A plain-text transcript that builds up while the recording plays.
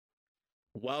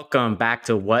Welcome back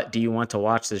to What Do You Want to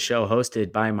Watch, the show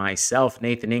hosted by myself,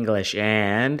 Nathan English,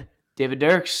 David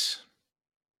Dirks.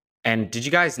 and did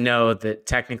you guys know that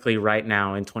technically right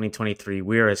now in 2023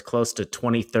 we are as close to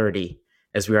 2030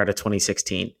 as we are to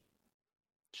 2016?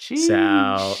 So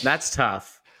Sheesh. that's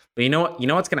tough. But you know what? You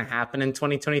know what's going to happen in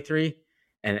 2023,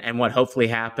 and what hopefully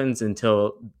happens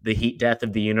until the heat death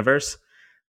of the universe.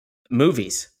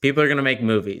 Movies. People are going to make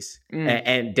movies,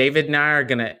 and David and I are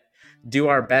going to do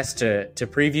our best to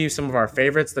preview some of our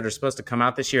favorites that are supposed to come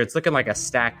out this year. It's looking like a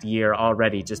stacked year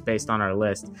already, just based on our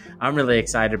list. I'm really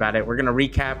excited about it. We're going to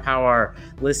recap how our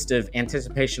list of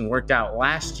anticipation worked out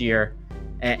last year,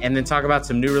 and then talk about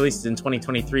some new releases in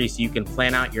 2023, so you can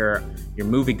plan out your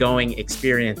movie going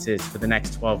experiences for the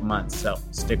next 12 months. So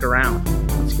stick around.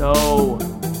 Let's go.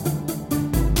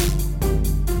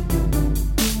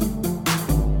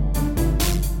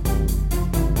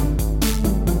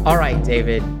 All right,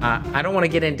 David. I don't want to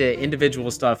get into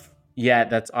individual stuff yet.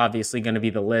 That's obviously going to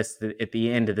be the list at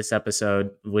the end of this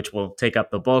episode, which will take up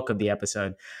the bulk of the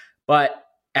episode. But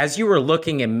as you were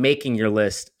looking and making your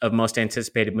list of most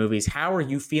anticipated movies, how are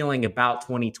you feeling about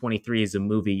 2023 as a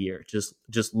movie year?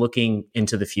 Just looking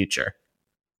into the future.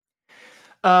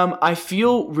 I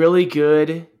feel really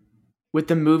good with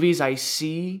the movies I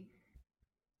see.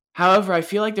 However, I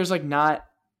feel like there's not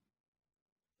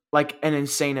an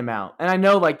insane amount. And I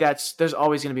know there's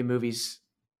always going to be movies.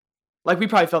 Like we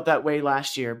probably felt that way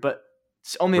last year, but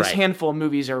only a handful of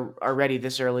movies are ready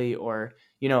this early or,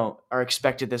 are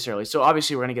expected this early. So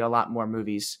obviously we're going to get a lot more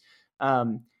movies.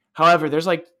 However, there's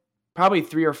probably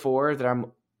 3 or 4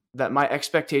 that my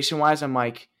expectation wise, I'm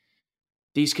like,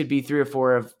 these could be 3 or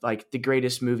 4 of the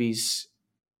greatest movies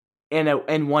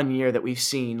in one year that we've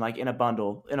seen in a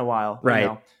bundle in a while.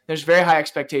 Right. There's very high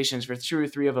expectations for 2 or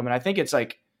 3 of them. And I think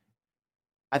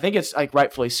it's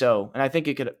rightfully so. And I think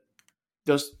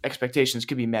those expectations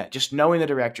could be met just knowing the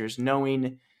directors,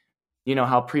 knowing,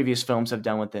 how previous films have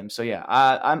done with them. So yeah,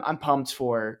 I'm pumped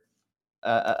for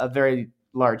a very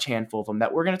large handful of them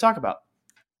that we're going to talk about.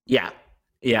 Yeah.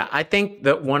 Yeah. I think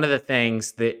that one of the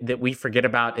things that we forget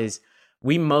about is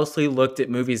we mostly looked at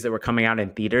movies that were coming out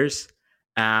in theaters,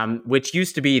 which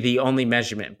used to be the only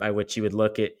measurement by which you would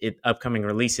look at upcoming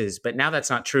releases. But now that's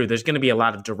not true. There's going to be a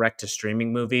lot of direct to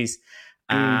streaming movies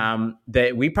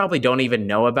that we probably don't even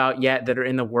know about yet that are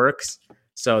in the works.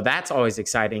 So that's always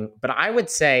exciting. But I would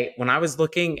say when I was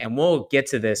looking, and we'll get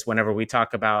to this whenever we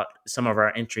talk about some of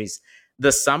our entries,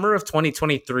 the summer of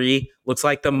 2023 looks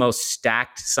like the most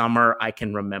stacked summer I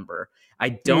can remember. I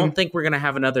don't think we're going to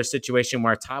have another situation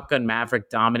where Top Gun Maverick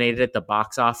dominated at the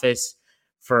box office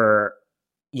for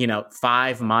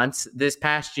 5 months this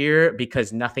past year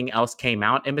because nothing else came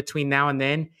out in between now and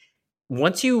then.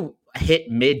 Once you hit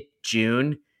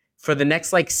mid-June, for the next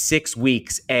 6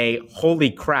 weeks, holy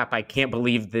crap, I can't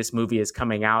believe this movie is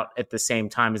coming out at the same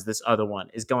time as this other one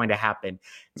is going to happen.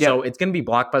 Yep. So it's going to be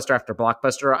blockbuster after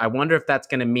blockbuster. I wonder if that's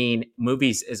going to mean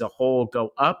movies as a whole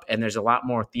go up and there's a lot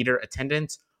more theater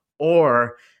attendance,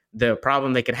 or the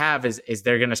problem they could have is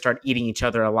they're going to start eating each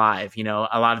other alive. A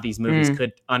lot of these movies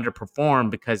could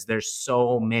underperform because there's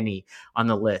so many on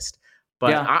the list. But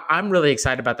yeah. I'm really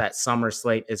excited about that summer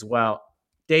slate as well.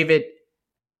 David,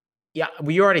 yeah,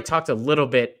 we already talked a little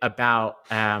bit about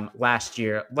last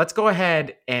year. Let's go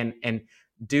ahead and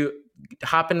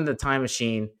hop into the time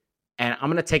machine, and I'm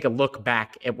going to take a look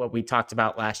back at what we talked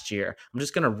about last year. I'm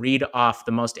just going to read off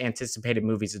the most anticipated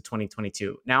movies of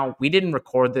 2022. Now, we didn't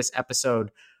record this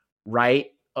episode right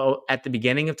at the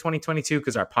beginning of 2022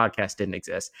 because our podcast didn't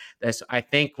exist. This, I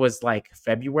think, was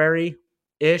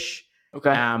February-ish.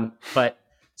 Okay. But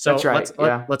so that's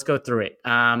right. let's go through it.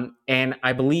 And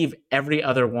I believe every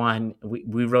other one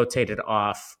we rotated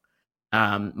off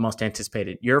most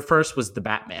anticipated. Your first was The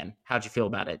Batman. How'd you feel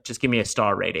about it? Just give me a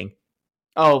star rating.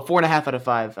 Oh, 4.5 out of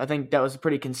 5. I think that was a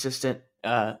pretty consistent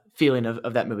feeling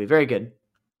of that movie. Very good.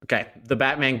 Okay. The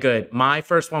Batman, good. My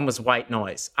first one was White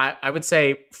Noise. I would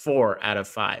say 4 out of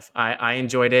 5. I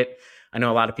enjoyed it. I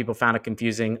know a lot of people found it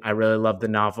confusing. I really loved the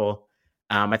novel.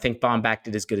 I think Baumbach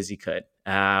did as good as he could.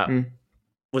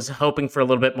 Was hoping for a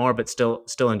little bit more, but still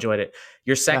enjoyed it.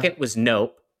 Your second was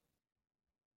Nope.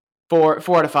 4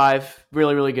 out of 5.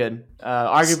 Really, really good.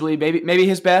 Arguably, maybe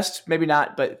his best, maybe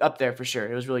not, but up there for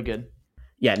sure. It was really good.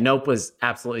 Yeah, Nope was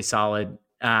absolutely solid.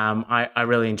 I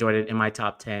really enjoyed it in my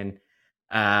top 10.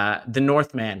 The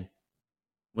Northman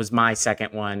was my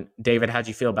second one. David, how'd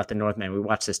you feel about The Northman? We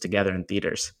watched this together in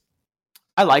theaters.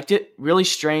 I liked it. Really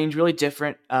strange, really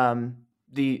different.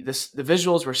 The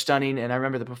visuals were stunning, and I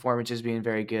remember the performances being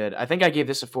very good. I think I gave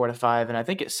this a 4 out of 5, and I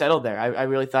think it settled there. I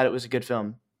really thought it was a good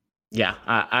film. Yeah,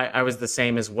 I was the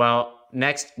same as well.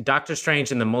 next, Doctor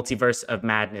Strange in the Multiverse of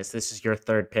Madness. This is your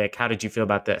third pick. How did you feel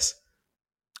about this?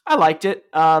 I liked it.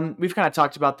 We've kind of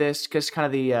talked about this because kind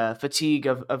of the fatigue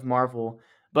of Marvel,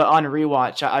 but on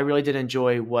rewatch, I really did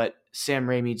enjoy what Sam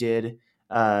Raimi did.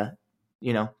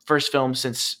 First film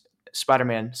since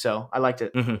Spider-Man, so I liked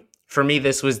it. For me,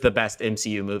 this was the best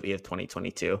MCU movie of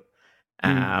 2022.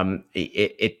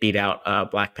 It beat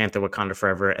out Black Panther: Wakanda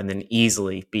Forever, and then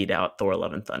easily beat out Thor: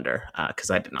 Love and Thunder because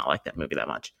I did not like that movie that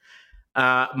much.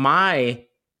 My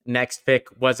next pick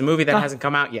was a movie that hasn't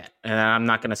come out yet, and I'm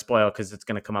not going to spoil because it's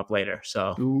going to come up later.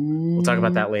 So we'll talk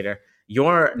about that later.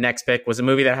 Your next pick was a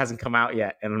movie that hasn't come out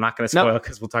yet, and I'm not going to spoil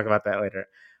because we'll talk about that later.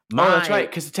 That's right,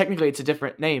 because technically it's a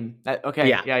different name. Okay,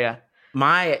 yeah.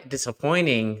 My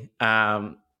disappointing,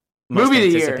 most movie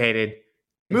anticipated.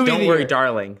 Don't Worry,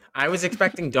 Darling. I was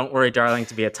expecting Don't Worry, Darling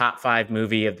to be a top 5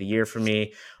 movie of the year for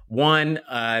me. One,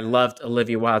 I loved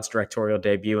Olivia Wilde's directorial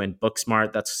debut in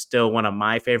Booksmart. That's still one of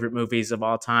my favorite movies of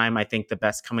all time. I think the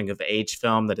best coming-of-age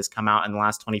film that has come out in the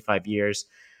last 25 years.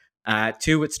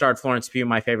 2, it starred Florence Pugh,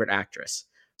 my favorite actress.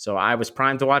 So I was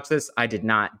primed to watch this. I did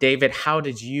not. David, how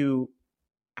did you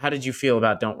feel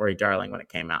about Don't Worry, Darling when it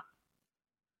came out?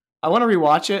 I want to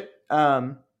rewatch it.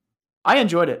 I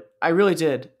enjoyed it. I really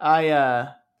did.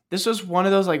 This was one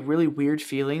of those like really weird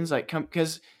feelings, like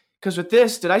because with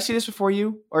this, did I see this before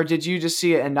you, or did you just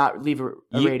see it and not leave a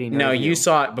rating? No, you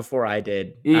saw it before I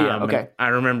did. Yeah, okay. I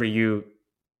remember you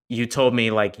told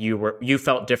me like you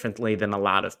felt differently than a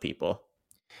lot of people.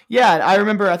 Yeah, I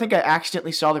remember. I think I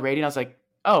accidentally saw the rating. I was like,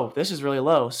 oh, this is really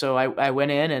low. So I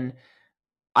went in and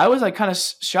I was like kind of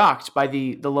shocked by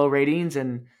the low ratings,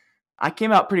 and I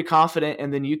came out pretty confident,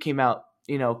 and then you came out,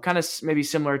 kind of maybe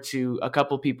similar to a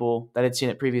couple people that had seen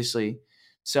it previously.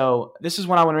 So this is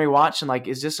one I want to rewatch, and like,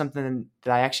 is this something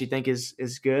that I actually think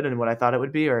is good and what I thought it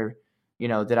would be, or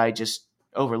did I just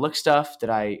overlook stuff? Did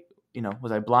I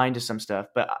was I blind to some stuff?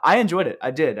 But I enjoyed it.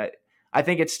 I did. I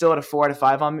think it's still at a 4 out of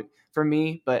 5 for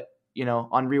me, but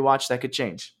on rewatch that could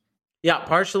change. Yeah,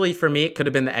 partially for me, it could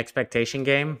have been the expectation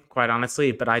game, quite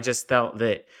honestly. But I just felt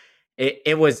that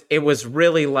it was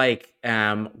really like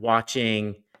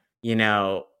watching,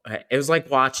 it was like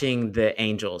watching the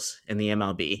Angels in the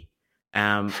MLB,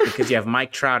 because you have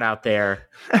Mike Trout out there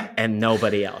and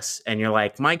nobody else, and you're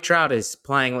like, Mike Trout is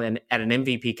playing at an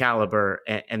MVP caliber,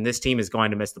 and this team is going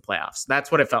to miss the playoffs.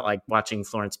 That's what it felt like watching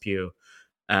Florence Pugh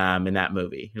in that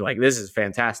movie. You're like, this is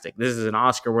fantastic. This is an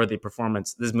Oscar-worthy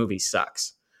performance. This movie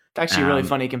sucks. It's actually a really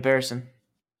funny comparison.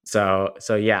 So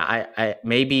yeah, I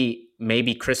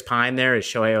maybe Chris Pine there is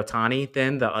Shohei Ohtani,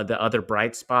 then the other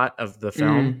bright spot of the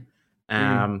film.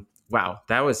 Wow,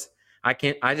 that was I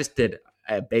just did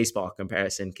a baseball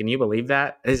comparison. Can you believe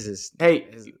that?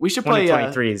 We should play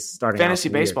 2023 is starting fantasy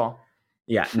baseball.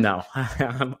 Yeah, no,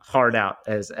 I'm hard out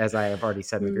as I have already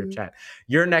said in the group chat.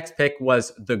 Your next pick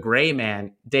was The Gray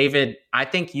Man. David, I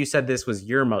think you said this was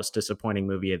your most disappointing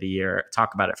movie of the year.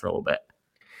 Talk about it for a little bit.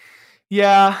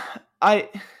 Yeah, Ryan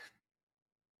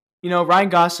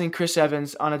Gosling, Chris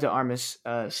Evans, Ana de Armas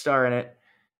star in it.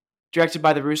 Directed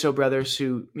by the Russo brothers,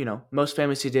 who, most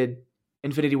famously did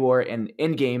Infinity War and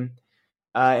Endgame.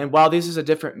 And while this is a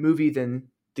different movie than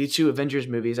the 2 Avengers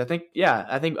movies, I think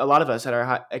a lot of us had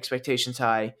our expectations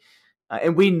high.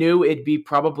 And we knew it'd be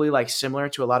probably like similar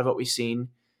to a lot of what we've seen.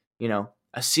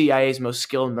 A CIA's most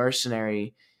skilled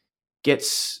mercenary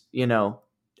gets,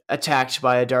 attacked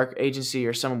by a dark agency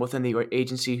or someone within the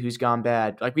agency who's gone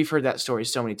bad. Like, we've heard that story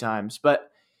so many times.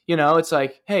 But, it's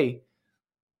like, hey,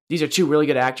 these are 2 really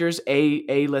good actors,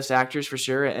 A-list actors for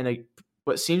sure, and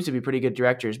what seems to be pretty good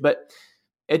directors. But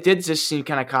it did just seem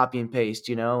kind of copy and paste,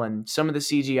 and some of the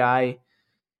CGI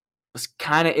was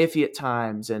kind of iffy at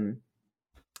times. And,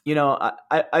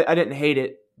 I didn't hate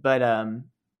it, but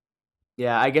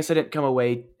yeah, I guess I didn't come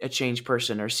away a changed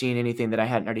person or seeing anything that I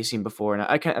hadn't already seen before. And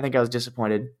I think I was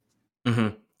disappointed.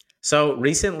 Mm-hmm. So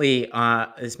recently,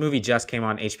 this movie just came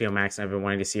on HBO Max, and I've been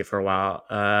wanting to see it for a while.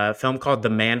 A film called The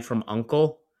Man from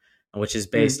U.N.C.L.E., which is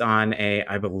based on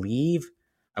I believe,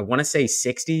 I want to say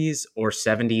 60s or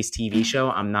 70s TV show.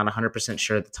 I'm not 100%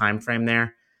 sure of the time frame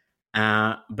there.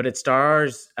 But it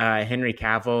stars Henry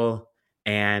Cavill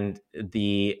and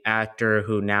the actor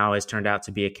who now has turned out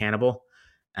to be a cannibal,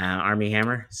 Armie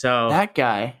Hammer. So that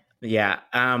guy. Yeah.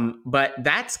 But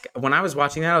that's when I was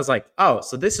watching that, I was like, oh,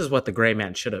 so this is what The Gray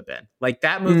Man should have been. Like,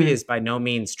 that movie is by no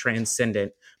means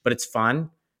transcendent, but it's fun.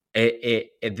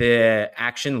 The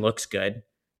action looks good.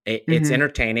 It's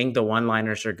entertaining. The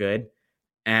one-liners are good.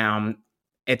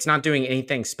 It's not doing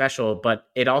anything special, but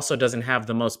it also doesn't have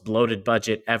the most bloated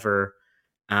budget ever.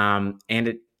 And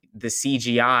the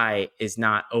CGI is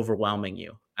not overwhelming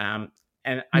you.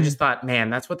 And I just thought, man,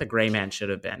 that's what The Gray Man should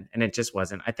have been, and it just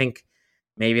wasn't. I think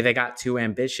maybe they got too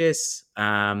ambitious,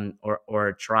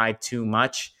 or tried too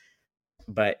much.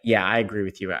 But yeah, I agree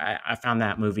with you. I found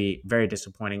that movie very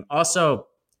disappointing. Also,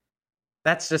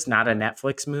 that's just not a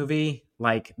Netflix movie.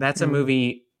 Like, that's a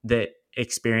movie that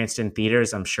experienced in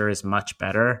theaters, I'm sure, is much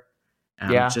better.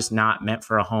 It's just not meant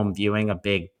for a home viewing, a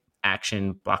big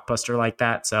action blockbuster like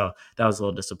that. So that was a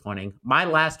little disappointing. My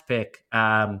last pick,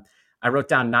 I wrote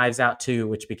down Knives Out 2,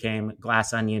 which became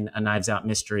Glass Onion, a Knives Out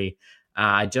mystery.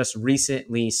 I just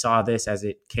recently saw this as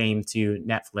it came to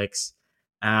Netflix.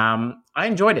 I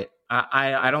enjoyed it.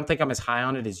 I don't think I'm as high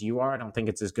on it as you are. I don't think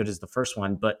it's as good as the first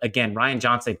one. But again, Rian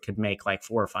Johnson could make like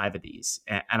 4 or 5 of these,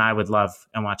 and I would love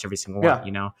and watch every single one.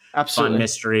 You know, absolutely. Fun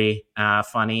mystery,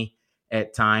 funny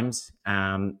at times.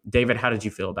 David, how did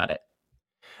you feel about it?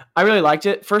 I really liked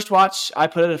it. First watch, I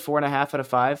put it at 4.5 out of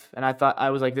 5, and I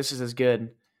was like, this is as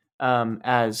good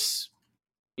as,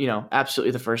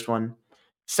 absolutely the first one.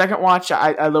 Second watch,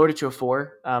 I lowered it to a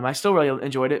 4. I still really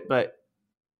enjoyed it, but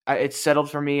it's settled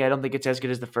for me. I don't think it's as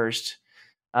good as the first.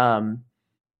 But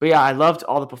yeah, I loved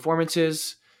all the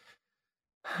performances,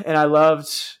 and I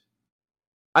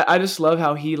just love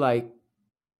how he, like,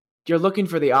 you're looking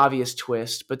for the obvious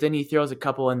twist, but then he throws a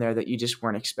couple in there that you just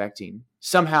weren't expecting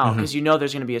somehow, because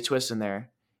there's going to be a twist in there,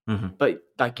 but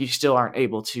like you still aren't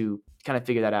able to kind of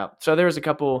figure that out. So there was a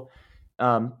couple,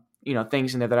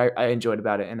 things in there that I enjoyed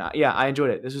about it, and I enjoyed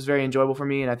it. This was very enjoyable for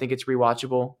me, and I think it's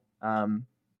rewatchable.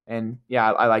 And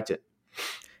yeah, I liked it.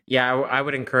 Yeah, I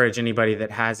would encourage anybody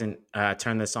that hasn't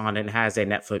turned this on and has a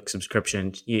Netflix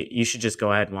subscription, you should just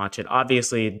go ahead and watch it.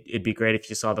 Obviously, it'd be great if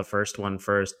you saw the first one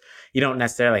first. You don't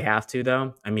necessarily have to,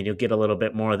 though. I mean, you'll get a little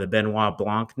bit more of the Benoit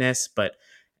Blancness, but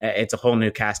it's a whole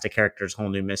new cast of characters, whole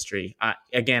new mystery. I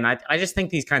just think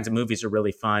these kinds of movies are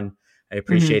really fun. I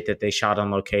appreciate that they shot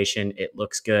on location. It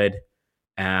looks good.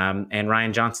 And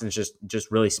Rian Johnson's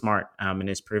just really smart and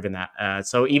has proven that.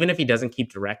 So even if he doesn't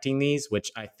keep directing these,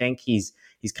 which I think he's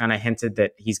kind of hinted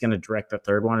that he's going to direct the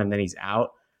third one and then he's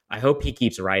out, I hope he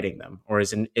keeps writing them, or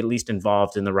is at least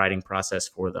involved in the writing process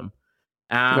for them.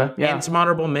 And some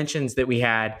honorable mentions that we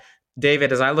had.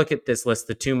 David, as I look at this list,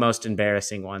 the 2 most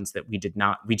embarrassing ones that we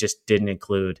just didn't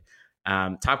include.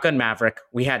 Top Gun Maverick,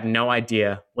 we had no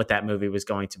idea what that movie was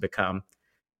going to become.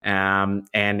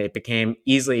 And it became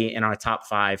easily in our top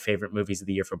 5 favorite movies of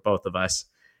the year for both of us.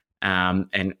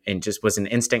 And just was an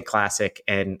instant classic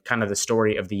and kind of the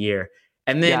story of the year.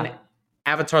 And then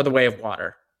Avatar: The Way of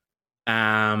Water,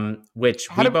 which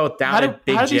we both doubted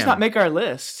Big Jim. How did these not make our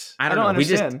list? I don't know.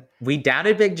 Understand. We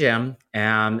doubted Big Jim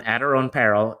at our own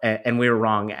peril, and we were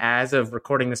wrong. As of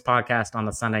recording this podcast on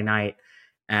the Sunday night,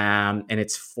 and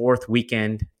its 4th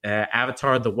weekend,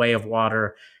 Avatar: The Way of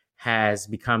Water has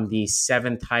become the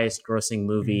 7th highest grossing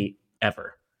movie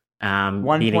ever.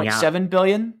 1.7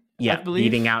 billion? Yeah,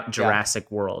 beating out Jurassic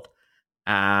World.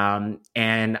 And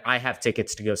I have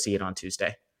tickets to go see it on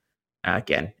Tuesday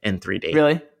again in 3D.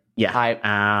 Really? Yeah.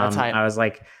 That's hype. I was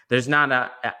like,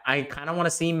 I kind of want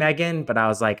to see Megan, but I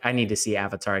was like, I need to see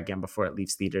Avatar again before it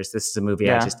leaves theaters. This is a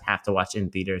movie I just have to watch in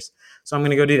theaters. So I'm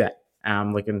going to go do that.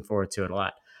 I'm looking forward to it a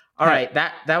lot. All right.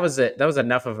 That was it. That was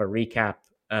enough of a recap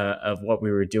of what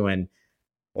we were doing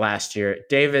last year.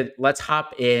 David, let's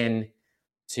hop in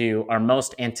to our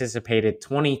most anticipated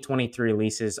 2023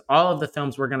 releases. All of the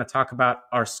films we're going to talk about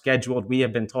are scheduled. We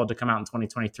have been told to come out in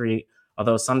 2023,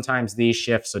 although sometimes these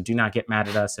shift, so do not get mad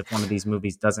at us if one of these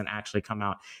movies doesn't actually come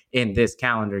out in this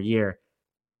calendar year.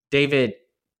 David,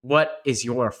 what is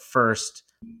your first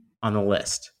on the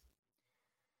list?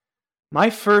 My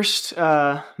first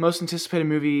most anticipated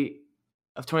movie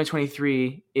of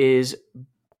 2023 is...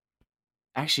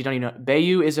 Actually, don't even know.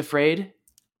 Bayou is Afraid?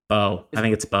 Bo. I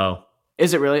think it's Bo.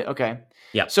 Is it really? Okay.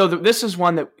 Yeah. So this is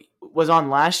one that was on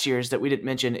last year's that we didn't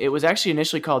mention. It was actually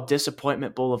initially called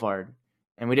Disappointment Boulevard,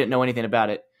 and we didn't know anything about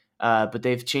it. But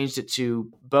they've changed it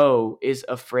to Bo is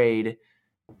Afraid.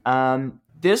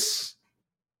 This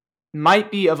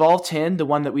might be, of all 10, the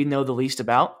one that we know the least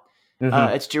about.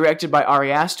 It's directed by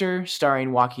Ari Aster,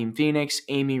 starring Joaquin Phoenix,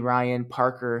 Amy Ryan,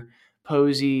 Parker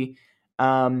Posey.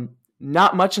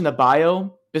 Not much in the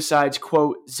bio besides,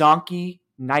 quote, zonky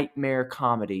nightmare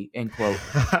comedy, end quote.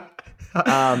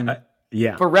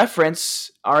 For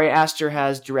reference, Ari Aster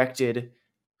has directed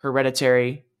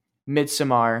Hereditary,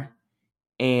 Midsommar,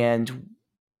 and...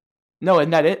 No, isn't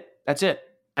that it? That's it.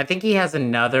 I think he has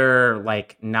another,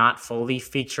 like, not fully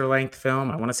feature-length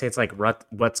film. I want to say it's like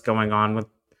What's Going On with...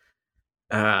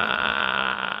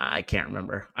 I can't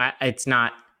remember. It's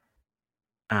not...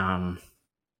 I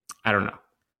don't know.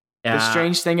 The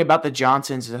Strange Thing About the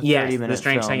Johnsons is a 30-minute film. The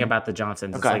Strange Thing About the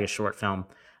Johnsons. Okay. It's like a short film.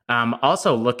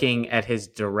 Also, looking at his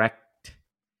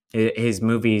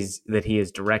movies that he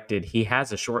has directed, he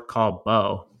has a short called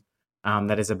Beau,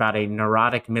 that is about a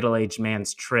neurotic middle-aged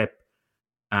man's trip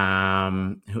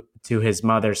to his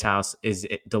mother's house is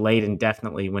delayed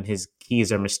indefinitely when his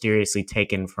keys are mysteriously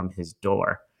taken from his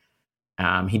door.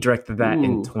 He directed that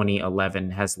in Ooh,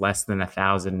 2011, has less than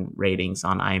 1,000 ratings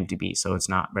on IMDb, so it's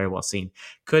not very well seen.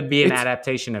 Could be an it's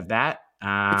adaptation of that. it's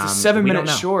a We don't 7 minute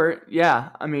know. short. Yeah,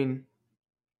 I mean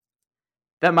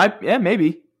that might, yeah,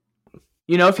 maybe.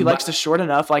 If he likes the But short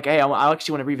enough, like, hey, I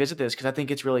actually want to revisit this because I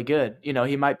think it's really good. He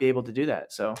might be able to do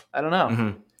that. So I don't know.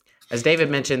 mhm. As David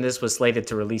mentioned, this was slated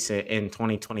to release it in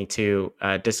 2022.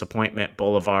 Disappointment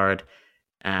Boulevard.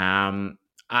 Um,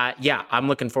 yeah, I'm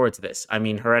looking forward to this. I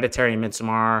mean, Hereditary and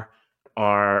Midsommar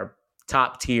are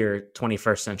top tier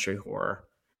 21st century horror,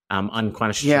 Yeah,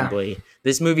 unquestionably.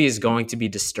 This movie is going to be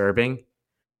disturbing,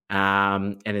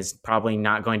 and is probably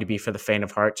not going to be for the faint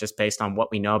of heart, just based on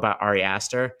what we know about Ari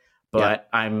Aster. yeah.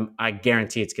 But I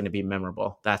guarantee it's going to be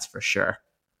memorable. That's for sure.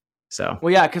 So,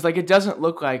 Well, yeah, because like it doesn't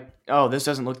look like, oh, this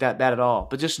doesn't look that bad at all.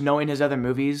 But just knowing his other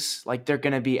movies, like they're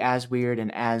gonna be as weird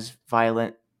and as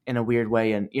violent in a weird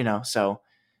way, and so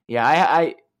yeah,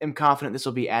 I am confident this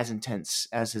will be as intense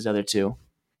as his other two.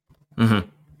 mhm,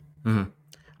 mhm.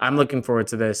 I'm looking forward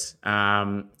to this.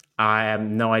 I have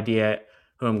no idea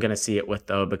who I'm going to see it with,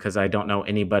 though, because I don't know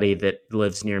anybody that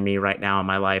lives near me right now in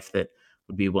my life that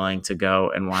would be willing to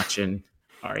go and watch an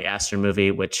Ari Aster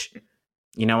movie. Which,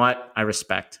 you know what, I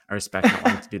respect. I respect not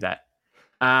wanting to do that.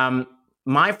 Um,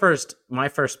 my first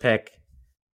pick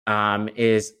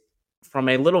is from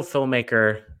a little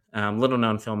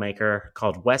known filmmaker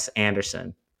called Wes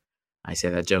Anderson. I say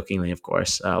that jokingly, of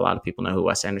course. A lot of people know who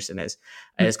Wes Anderson is.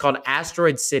 It's called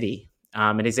Asteroid City.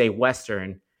 It is a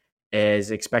Western.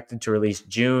 Is expected to release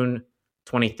June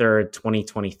 23rd,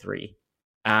 2023.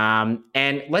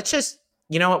 And let's just,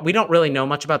 you know what? We don't really know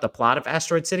much about the plot of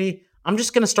Asteroid City. I'm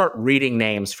just going to start reading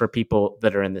names for people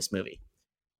that are in this movie.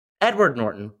 Edward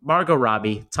Norton, Margot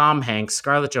Robbie, Tom Hanks,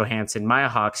 Scarlett Johansson, Maya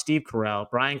Hawke, Steve Carell,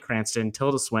 Bryan Cranston,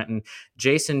 Tilda Swinton,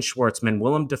 Jason Schwartzman,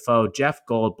 Willem Dafoe, Jeff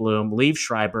Goldblum, Liev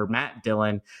Schreiber, Matt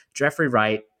Dillon, Jeffrey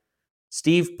Wright,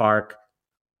 Steve Park.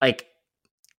 Like,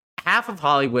 half of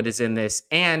Hollywood is in this.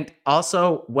 And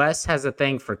also, Wes has a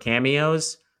thing for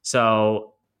cameos.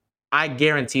 So I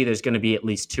guarantee there's going to be at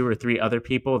least two or three other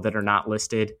people that are not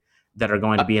listed that are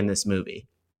going to Uh, be in this movie.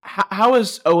 how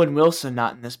is Owen Wilson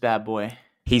not in this bad boy?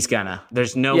 He's gonna.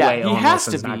 There's no Yeah, way he Owen has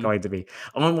to Wilson's not be. going to be.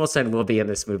 Owen Wilson will be in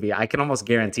this movie. I can almost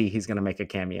guarantee he's gonna make a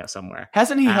cameo somewhere.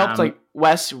 Hasn't he helped Um, like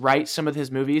Wes write some of his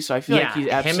movies? So I feel like yeah, he him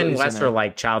absolutely and is Wes in are it.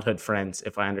 like childhood friends,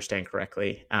 if I understand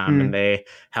correctly. And Mm, they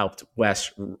helped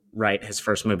Wes write his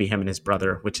first movie, him and his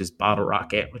brother, which is Bottle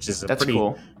Rocket, which is a that's pretty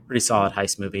cool. pretty solid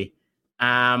heist movie.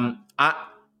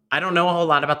 I don't know a whole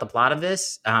lot about the plot of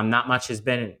this. Not much has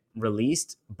been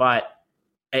released, but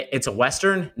it's a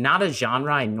Western, not a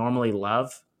genre I normally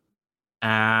love.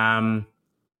 Um,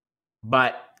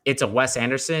 but it's a Wes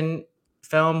Anderson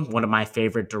film, one of my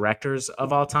favorite directors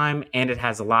of all time, and it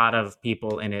has a lot of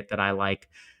people in it that I like.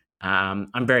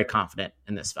 I'm very confident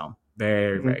in this film.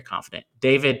 Very, very Mhm. confident.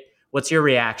 David, what's your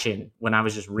reaction when I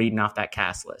was just reading off that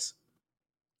cast list?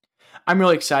 I'm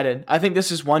really excited. I think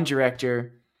this is one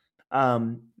director.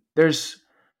 There's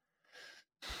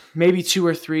maybe two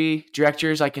or three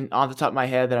directors I can on the top of my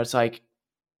head that it's like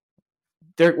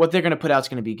what they're going to put out is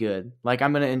going to be good. Like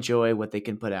I'm going to enjoy what they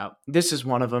can put out. This is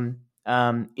one of them.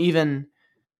 Even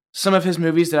some of his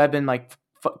movies that I've been like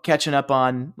catching up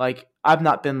on, like I've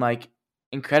not been like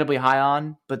incredibly high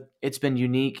on, but it's been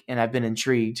unique and I've been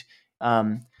intrigued.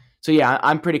 So yeah,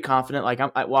 I'm pretty confident. Like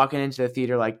I'm walking into the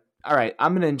theater, like, all right,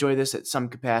 I'm going to enjoy this at some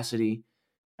capacity.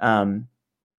 Um,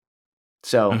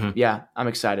 so Hmm. yeah, I'm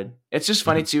excited. It's just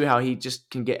funny Hmm. too how he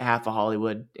just can get half of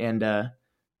Hollywood and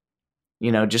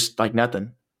just like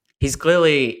nothing. He's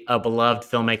clearly a beloved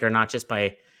filmmaker, not just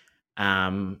by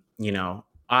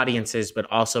audiences, but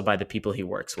also by the people he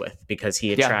works with, because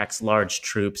he Yeah. attracts large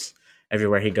troops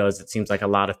everywhere he goes. It seems like a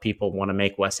lot of people want to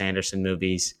make Wes Anderson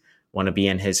movies, want to be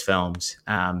in his films.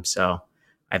 So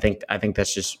I think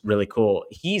that's just really cool.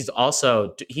 He's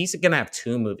going to have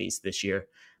two movies this year.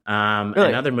 Really?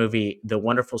 Another movie, The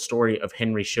Wonderful Story of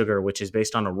Henry Sugar, which is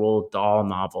based on a Roald Dahl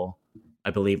novel, I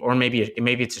believe, or maybe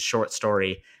it's a short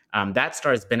story. That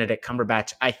stars Benedict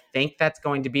Cumberbatch. I think that's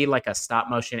going to be like a stop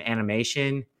motion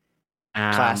animation.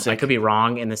 I could Classic. be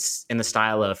wrong in the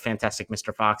style of Fantastic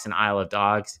Mr. Fox and Isle of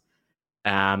Dogs.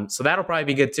 So that'll probably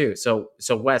be good too. So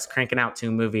Wes cranking out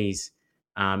two movies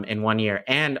in 1 year,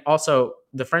 and also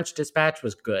The French Dispatch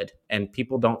was good, and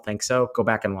people don't think so. Go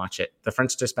back and watch it. The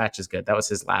French Dispatch is good. That was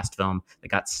his last film that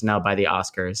got snubbed by the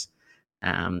Oscars.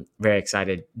 Very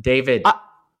excited. David.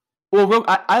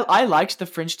 I liked The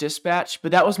French Dispatch,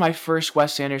 but that was my first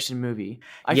Wes Anderson movie.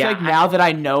 I feel Yeah, like now that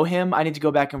I know him, I need to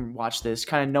go back and watch this,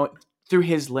 kind of know it through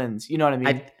his lens. You know what I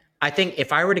mean? I think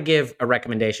if I were to give a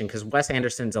recommendation, because Wes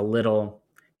Anderson's a little,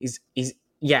 he's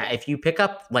yeah. If you pick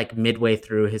up like midway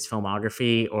through his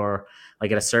filmography or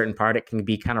like at a certain part, it can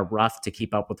be kind of rough to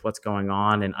keep up with what's going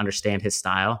on and understand his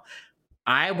style.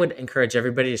 I would encourage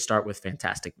everybody to start with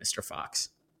Fantastic Mr. Fox,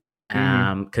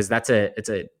 because it's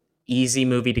a easy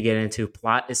movie to get into.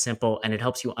 Plot is simple, and it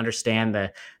helps you understand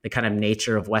the kind of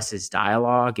nature of Wes's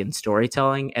dialogue and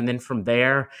storytelling. And then from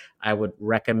there, I would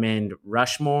recommend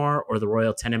Rushmore or The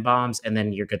Royal Tenenbaums, and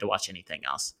then you're good to watch anything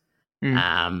else.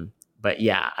 But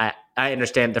yeah, I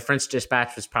understand The French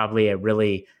Dispatch was probably a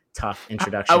really tough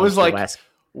introduction. I was to like, Wes.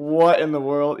 What in the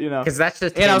world, Because that's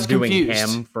just and I him was doing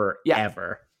confused. him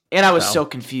forever. And I was so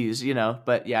confused,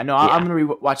 But yeah, no, I'm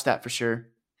gonna watch that for sure.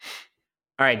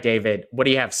 All right, David, what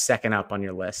do you have second up on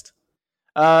your list?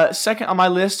 Second on my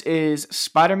list is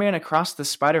Spider-Man Across the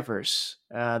Spider-Verse,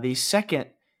 the second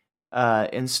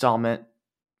installment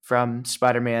from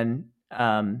Spider-Man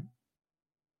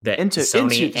The into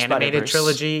Sony the animated Spider-Verse.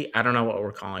 trilogy. I don't know what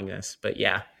we're calling this, but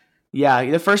yeah.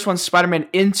 Yeah, the first one's Spider-Man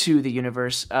Into the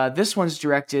Universe. This one's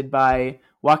directed by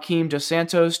Joaquim Dos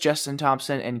Santos, Justin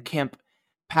Thompson, and Kemp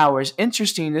Powers.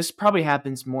 Interesting, this probably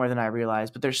happens more than I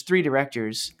realized, but there's 3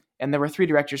 directors, and there were 3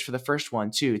 directors for the first one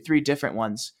too, 3 different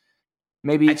ones.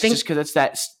 Maybe it's just because it's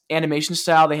that animation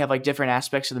style. They have like different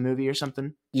aspects of the movie or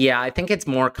something. Yeah, I think it's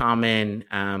more common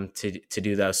to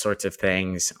do those sorts of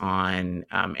things on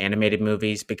animated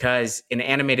movies, because in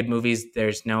animated movies,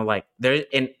 there's no like there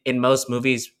in most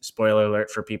movies. Spoiler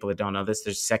alert for people that don't know this: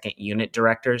 there's second unit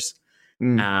directors.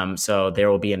 So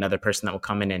there will be another person that will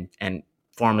come in and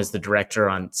form as the director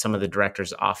on some of the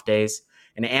director's off days.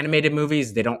 In animated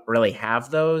movies, they don't really have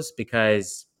those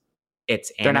because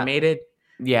it's animated.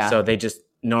 Yeah. So they just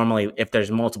normally, if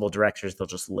there's multiple directors, they'll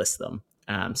just list them.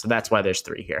 So that's why there's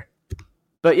 3 here.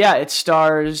 But yeah, it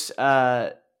stars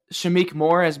Shameik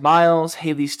Moore as Miles,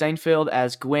 Haley Steinfeld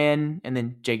as Gwen, and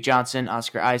then Jake Johnson,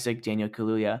 Oscar Isaac, Daniel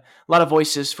Kaluuya. A lot of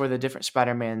voices for the different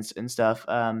Spider-Mans and stuff.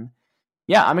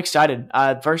 Yeah, I'm excited.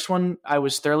 First one, I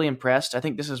was thoroughly impressed. I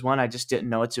think this is one I just didn't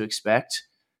know what to expect.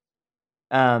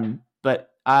 But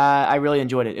I really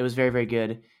enjoyed it. It was very, very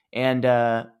good.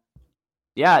 And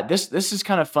yeah, this is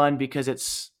kind of fun because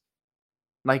it's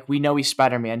like we know he's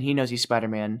Spider-Man. He knows he's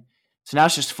Spider-Man. So now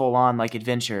it's just full on like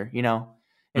adventure,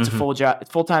 It's a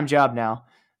full-time job now.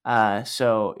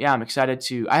 So yeah, I'm excited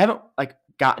to. I haven't like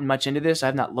gotten much into this. I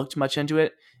have not looked much into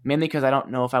it, mainly because I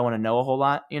don't know if I want to know a whole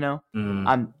lot.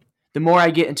 The more I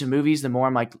get into movies, the more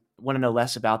I'm like want to know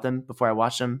less about them before I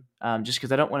watch them. Just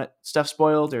because I don't want stuff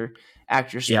spoiled or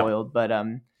actors spoiled. But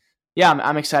yeah,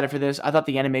 I'm excited for this. I thought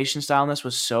the animation style in this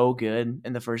was so good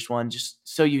in the first one, just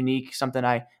so unique, something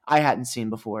I hadn't seen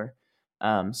before.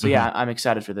 So yeah, I'm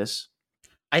excited for this.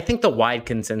 I think the wide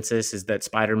consensus is that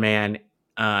Spider-Man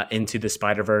Into the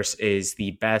Spider-Verse is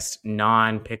the best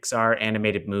non-Pixar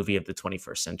animated movie of the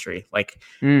 21st century. Like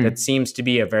that seems to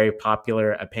be a very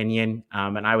popular opinion,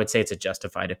 and I would say it's a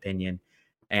justified opinion.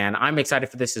 And I'm excited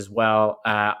for this as well.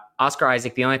 Oscar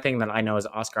Isaac, the only thing that I know is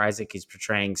Oscar Isaac is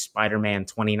portraying Spider-Man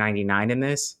 2099 in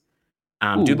this.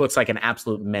 Dude looks like an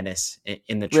absolute menace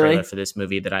in the trailer for this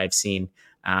movie that I've seen.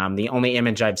 The only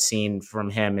image I've seen from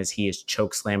him is he is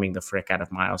choke slamming the frick out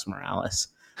of Miles Morales.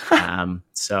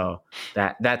 So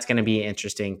that's going to be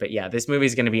interesting. But yeah, this movie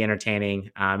is going to be entertaining.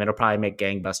 It'll probably make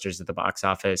gangbusters at the box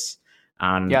office.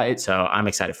 So I'm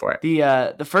excited for it.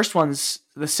 The first one's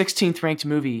the 16th ranked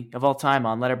movie of all time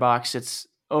on Letterboxd. It's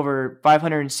over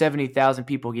 570,000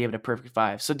 people gave it a perfect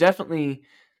 5. So definitely,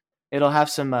 it'll have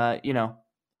some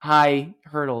high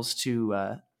hurdles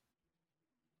to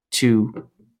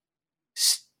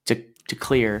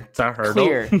clear. It's a hurdle.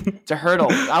 It's a hurdle.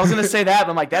 I was gonna say that, but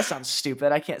I'm like, that sounds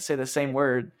stupid. I can't say the same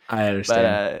word. I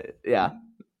understand. But yeah.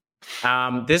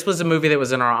 This was a movie that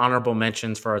was in our honorable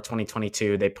mentions for our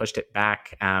 2022. They pushed it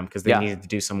back because they needed to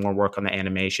do some more work on the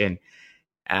animation.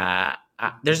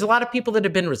 There's a lot of people that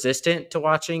have been resistant to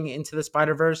watching Into the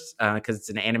Spider-Verse because it's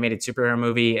an animated superhero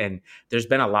movie, and there's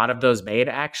been a lot of those made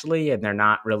actually, and they're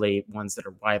not really ones that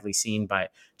are widely seen by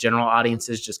general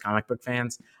audiences, just comic book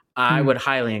fans. I would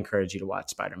highly encourage you to watch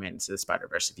Spider-Man Into the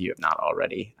Spider-Verse if you have not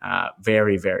already.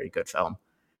 Very, very good film.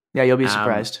 Yeah, you'll be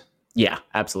surprised. Yeah,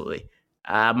 absolutely.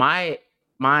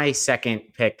 My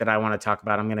second pick that I want to talk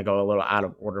about, I'm going to go a little out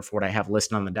of order for what I have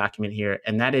listed on the document here,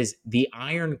 and that is The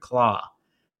Iron Claw.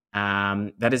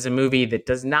 That is a movie that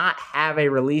does not have a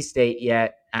release date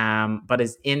yet, but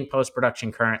is in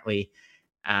post-production currently.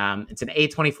 It's an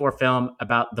A24 film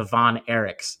about the Von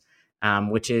Erichs.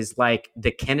 which is like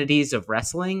the Kennedys of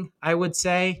wrestling, I would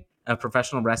say, of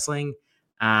professional wrestling,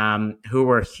 who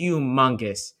were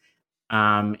humongous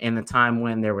in the time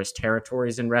when there was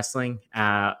territories in wrestling.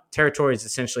 Territories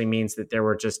essentially means that there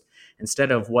were just,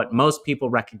 instead of what most people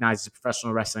recognize as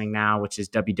professional wrestling now, which is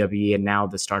WWE and now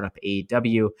the startup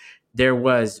AEW, there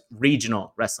was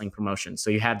regional wrestling promotions. So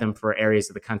you had them for areas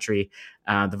of the country.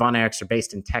 The Von Erichs are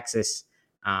based in Texas.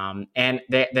 And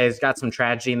there's got some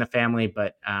tragedy in the family,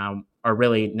 but are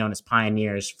really known as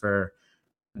pioneers for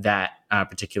that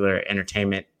particular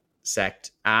entertainment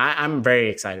sect. I'm very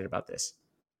excited about this.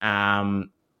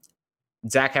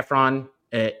 Zac Efron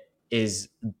is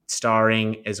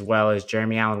starring, as well as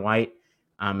Jeremy Allen White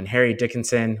and Harry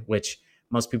Dickinson, which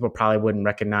most people probably wouldn't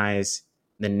recognize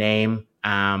the name,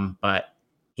 but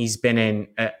he's been in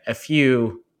a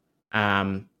few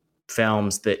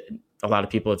films that a lot of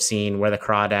people have seen, Where the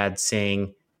Crawdads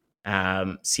Sing,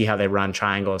 See How They Run,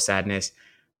 Triangle of Sadness.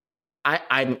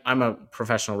 I'm a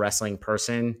professional wrestling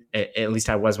person. At least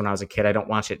I was when I was a kid. I don't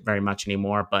watch it very much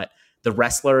anymore, but The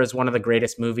Wrestler is one of the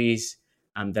greatest movies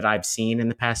that I've seen in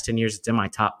the past 10 years. It's in my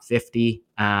top 50,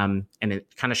 and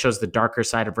it kind of shows the darker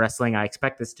side of wrestling. I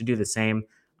expect this to do the same.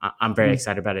 I'm very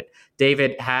excited about it.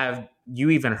 David, have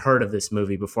you even heard of this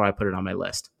movie before I put it on my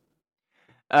list?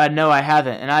 No, I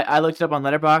haven't. And I looked it up on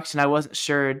Letterboxd, and I wasn't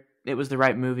sure it was the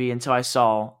right movie until I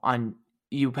saw on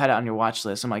you had it on your watch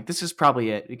list. I'm like, this is probably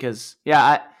it, because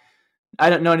I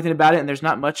don't know anything about it, and there's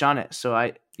not much on it. So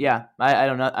I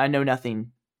don't know. I know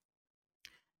nothing.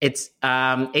 It's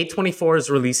A24 is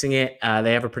releasing it.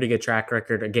 They have a pretty good track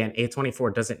record. Again,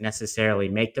 A24 doesn't necessarily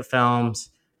make the films.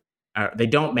 They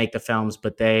don't make the films,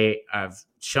 but they have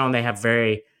shown they have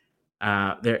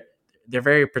they're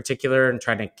very particular in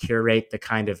trying to curate the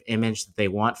kind of image that they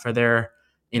want for their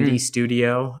indie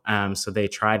studio. So they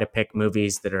try to pick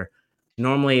movies that are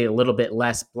normally a little bit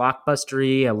less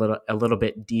blockbustery, a little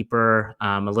bit deeper,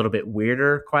 a little bit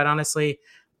weirder, quite honestly.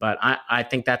 But I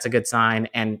think that's a good sign.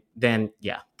 And then,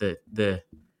 the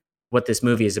what this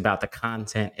movie is about, the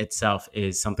content itself,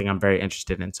 is something I'm very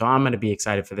interested in. So I'm going to be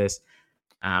excited for this.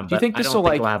 Do you think this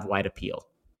will have wide appeal?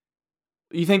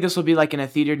 You think this will be like in a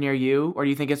theater near you, or do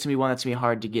you think it's gonna be one that's gonna be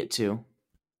hard to get to?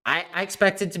 I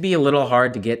expect it to be a little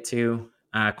hard to get to,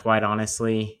 quite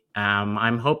honestly.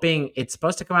 I'm hoping it's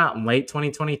supposed to come out in late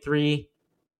 2023.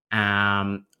 So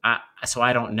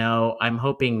I don't know. I'm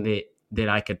hoping that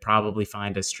I could probably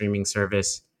find a streaming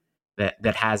service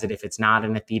that has it if it's not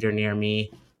in a theater near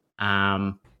me,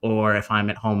 or if I'm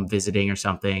at home visiting or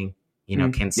something.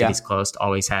 Kansas City's close,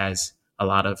 always has a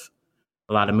lot of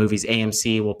movies.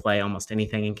 AMC will play almost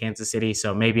anything in Kansas City,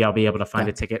 so maybe I'll be able to find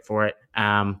a ticket for it.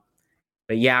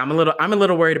 But yeah, I'm a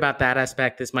little worried about that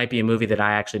aspect. This might be a movie that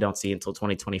I actually don't see until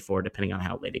 2024, depending on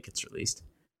how late it gets released.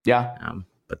 Yeah.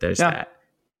 But there's that.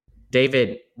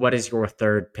 David, what is your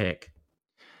third pick?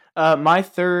 My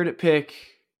third pick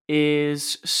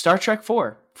is Star Trek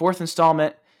 4, fourth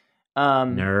installment.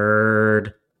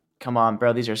 Nerd. Come on,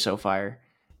 bro. These are so fire.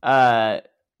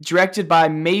 Directed by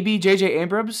maybe J.J.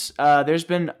 Abrams. There's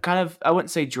been kind of, I wouldn't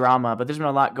say drama, but there's been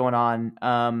a lot going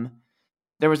on.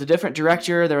 There was a different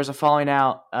director. There was a falling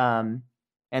out. And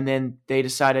then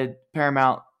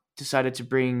Paramount decided to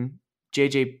bring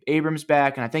J.J. Abrams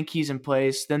back, and I think he's in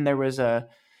place. Then there was a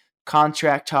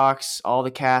contract talks. All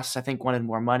the casts, I think, wanted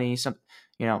more money. Something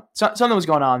was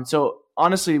going on. So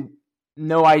honestly,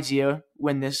 no idea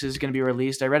when this is going to be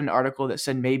released. I read an article that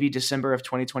said maybe December of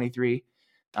 2023.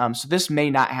 So this may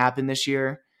not happen this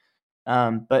year,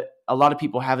 but a lot of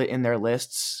people have it in their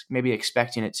lists, maybe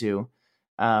expecting it to.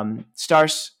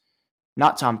 Stars,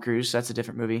 not Tom Cruise, that's a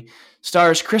different movie.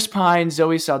 Stars Chris Pine,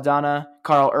 Zoe Saldana,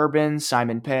 Carl Urban,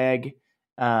 Simon Pegg.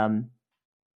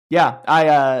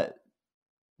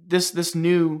 This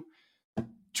new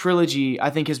trilogy I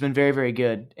think has been very, very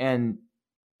good. And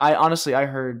I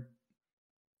heard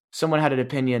someone had an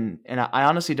opinion, and I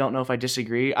honestly don't know if I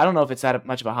disagree. I don't know if it's that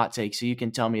much of a hot take, so you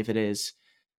can tell me if it is.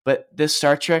 But this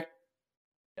Star Trek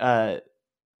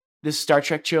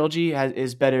trilogy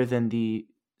is better than the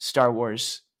Star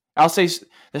Wars. I'll say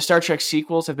the Star Trek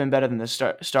sequels have been better than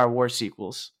the Star Wars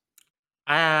sequels.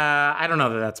 I don't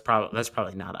know that that's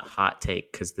probably not a hot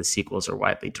take, because the sequels are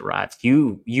widely derived.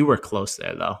 You were close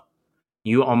there though.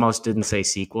 You almost didn't say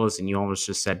sequels, and you almost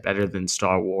just said better than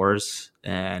Star Wars.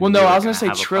 And well, no, I was going to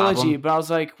say trilogy, but I was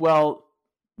like, well,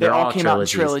 they all came out in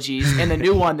trilogies, and the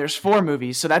new one, there's 4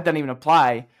 movies, so that doesn't even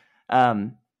apply.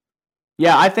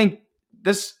 I think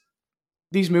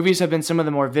these movies have been some of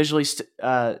the more visually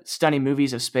stunning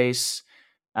movies of space.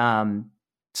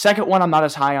 Second one I'm not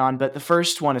as high on, but the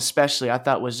first one especially I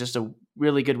thought was just a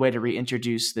really good way to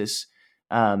reintroduce this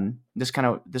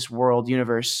world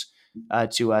universe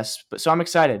to us. But so I'm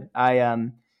excited.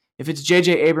 If it's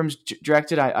J.J. Abrams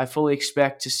directed, I fully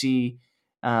expect to see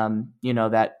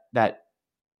that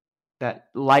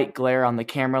light glare on the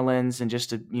camera lens and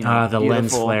just a The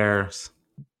lens flares.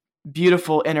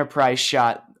 beautiful Enterprise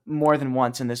shot more than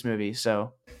once in this movie.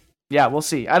 So yeah, we'll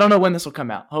see. I don't know when this will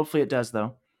come out. Hopefully it does,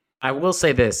 though. I will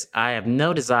say this. I have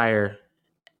no desire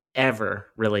ever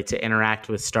really to interact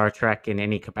with Star Trek in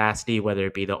any capacity, whether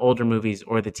it be the older movies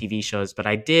or the TV shows. But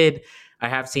I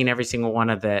have seen every single one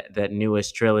of the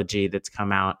newest trilogy that's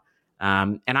come out.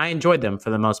 And I enjoyed them for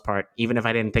the most part. Even if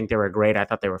I didn't think they were great, I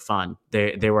thought they were fun.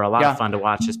 They were a lot of fun to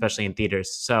watch, especially in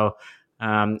theaters. So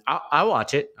I'll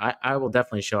watch it. I will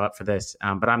definitely show up for this.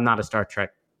 But I'm not a Star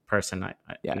Trek person. I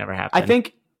never have been.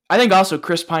 I think also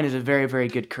Chris Pine is a very, very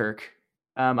good Kirk.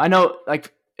 I know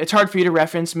like it's hard for you to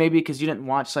reference maybe because you didn't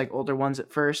watch like older ones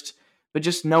at first, but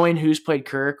just knowing who's played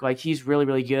Kirk, like he's really,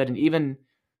 really good, and even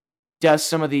does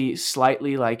some of the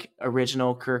slightly like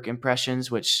original Kirk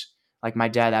impressions, which like my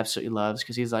dad absolutely loves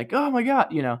because he's like, oh my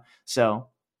God, So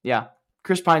yeah,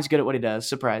 Chris Pine's good at what he does.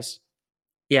 Surprise.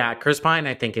 Yeah, Chris Pine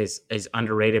I think is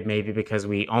underrated maybe because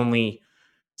we only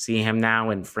see him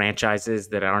now in franchises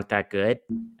that aren't that good,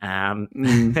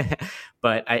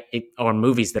 but or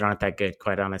movies that aren't that good,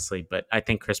 quite honestly. But I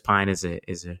think Chris Pine is a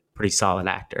pretty solid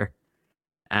actor.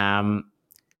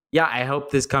 Yeah, I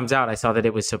hope this comes out. I saw that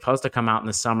it was supposed to come out in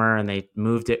the summer, and they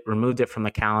removed it from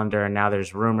the calendar, and now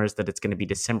there's rumors that it's going to be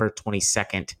December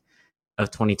 22nd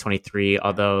of 2023.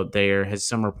 Although there has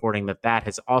some reporting that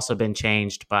has also been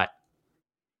changed, but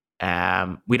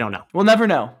we don't know. We'll never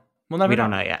know. We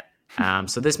don't know yet.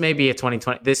 So this may be a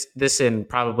 2020. This and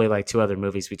probably like two other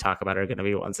movies we talk about are going to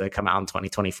be ones that come out in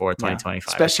 2024,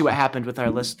 2025. Especially what happened with our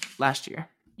list last year.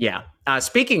 Yeah.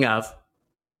 Speaking of,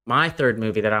 my third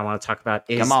movie that I want to talk about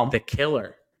is The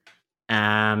Killer.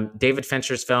 David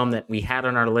Fincher's film that we had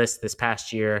on our list this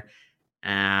past year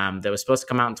that was supposed to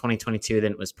come out in 2022.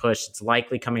 Then it was pushed. It's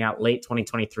likely coming out late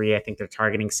 2023. I think they're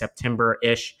targeting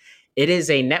September-ish. It is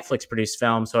a Netflix-produced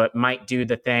film, so it might do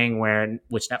the thing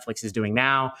which Netflix is doing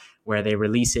now, where they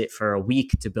release it for a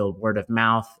week to build word of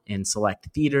mouth in select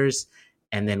theaters,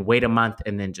 and then wait a month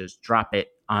and then just drop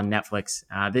it on Netflix.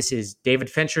 This is David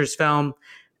Fincher's film.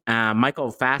 Michael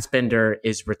Fassbender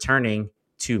is returning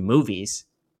to movies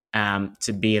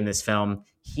to be in this film.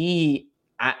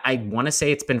 I want to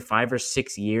say it's been 5 or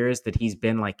 6 years that he's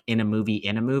been like in a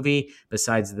movie,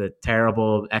 besides the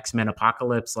terrible X-Men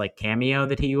Apocalypse like cameo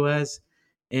that he was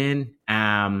in.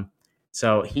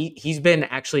 So he's been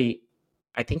actually,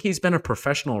 I think he's been a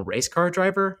professional race car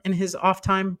driver in his off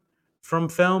time from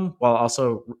film while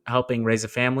also helping raise a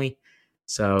family.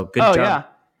 So good job. Yeah.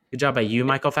 Good job by you,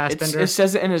 Michael Fassbender. It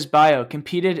says it in his bio.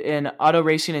 Competed in auto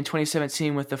racing in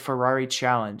 2017 with the Ferrari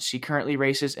Challenge. He currently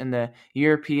races in the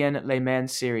European Le Mans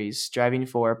Series, driving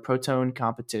for Proton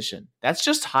competition. That's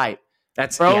just hype.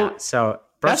 So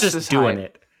bro's just doing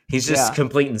it. He's just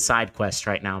completing side quests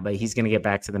right now, but he's going to get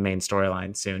back to the main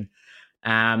storyline soon.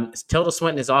 Tilda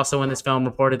Swinton is also in this film,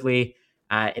 reportedly.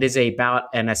 It is about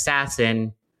an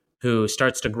assassin who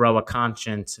starts to grow a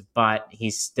conscience, but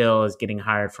he still is getting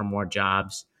hired for more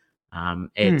jobs.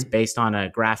 It's based on a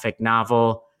graphic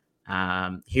novel.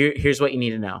 Here's what you need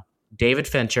to know. David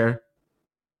Fincher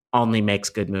only makes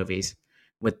good movies,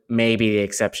 with maybe the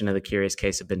exception of The Curious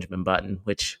Case of Benjamin Button,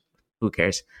 which who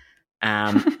cares?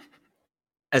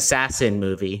 Assassin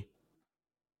movie,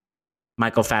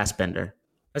 Michael Fassbender.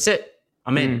 That's it.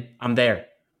 I'm in. I'm there.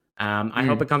 I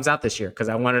hope it comes out this year because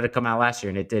I wanted it to come out last year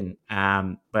and it didn't.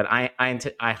 But I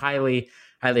highly,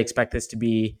 highly expect this to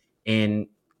be in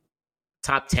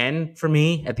top 10 for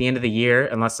me at the end of the year,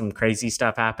 unless some crazy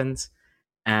stuff happens.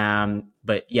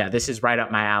 But yeah, this is right up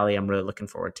my alley. I'm really looking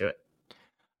forward to it.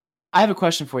 I have a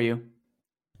question for you.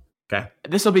 Okay.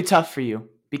 This will be tough for you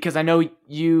because I know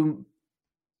you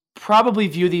probably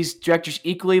view these directors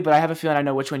equally, but I have a feeling I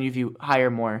know which one you view higher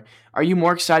more. Are you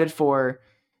more excited for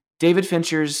David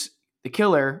Fincher's The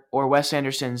Killer or Wes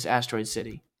Anderson's Asteroid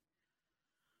City?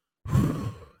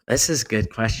 This is a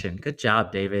good question. Good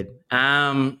job, David.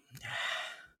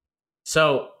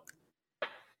 So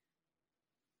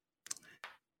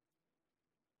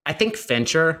I think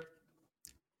Fincher,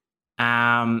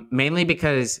 mainly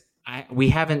because we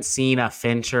haven't seen a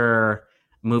Fincher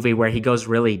movie where he goes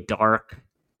really dark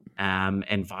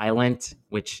and violent,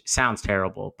 which sounds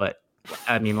terrible. But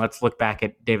I mean, let's look back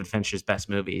at David Fincher's best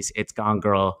movies. It's Gone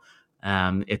Girl,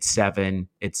 it's Seven,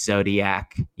 it's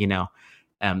Zodiac,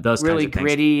 those really kinds of things.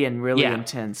 Gritty and really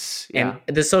intense. Yeah.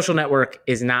 And The Social Network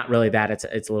is not really that.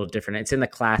 It's a little different. It's in the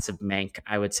class of Mank,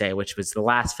 I would say, which was the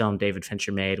last film David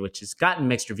Fincher made, which has gotten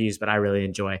mixed reviews, but I really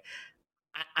enjoy.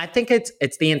 I think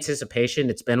it's the anticipation.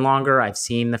 It's been longer. I've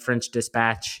seen The French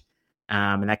Dispatch,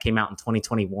 and that came out in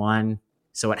 2021.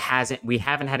 So we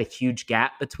haven't had a huge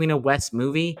gap between a Wes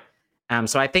movie.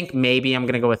 So I think maybe I'm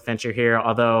going to go with Fincher here,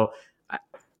 although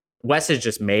Wes has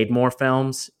just made more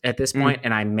films at this point,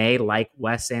 and I may like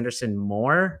Wes Anderson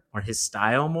more or his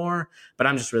style more, but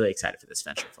I'm just really excited for this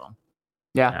Fincher film.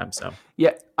 Yeah.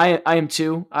 Yeah, I am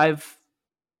too. I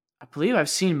believe I've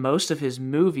seen most of his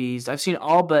movies. I've seen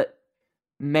all but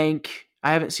Mank.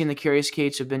 I haven't seen The Curious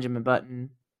Case of Benjamin Button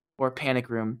or Panic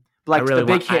Room. Like the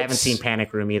big hits. I haven't seen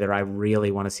Panic Room either. I really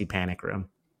want to see Panic Room.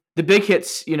 The big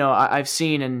hits, I've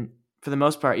seen, and for the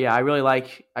most part, yeah, I really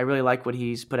like what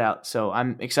he's put out. So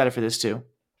I'm excited for this too.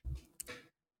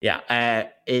 Yeah,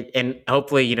 and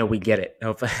hopefully, we get it.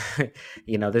 Hopefully,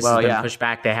 this has been pushed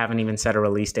back. They haven't even set a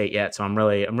release date yet, so I'm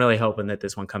really hoping that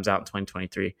this one comes out in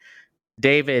 2023.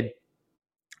 David,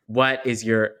 what is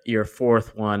your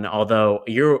fourth one? Although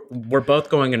we're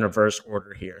both going in reverse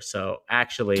order here, so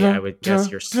actually, I would guess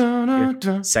your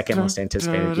second most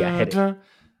anticipated. Yeah, hit it.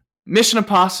 Mission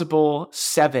Impossible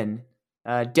 7.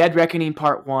 Dead Reckoning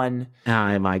Part 1.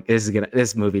 Oh my!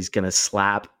 This movie's gonna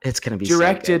slap. It's gonna be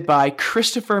directed by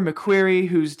Christopher McQuarrie,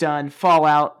 who's done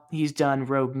Fallout. He's done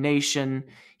Rogue Nation.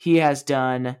 He has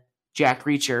done Jack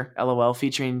Reacher, LOL,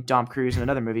 featuring Tom Cruise in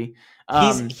another movie.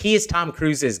 He is Tom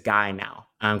Cruise's guy now,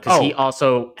 because he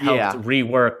also helped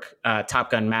rework Top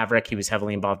Gun Maverick. He was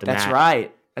heavily involved in that. That's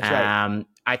right.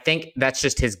 I think that's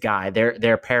just his guy.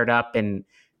 They're paired up and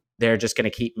they're just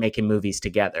gonna keep making movies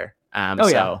together.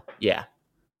 Yeah.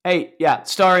 Hey, yeah,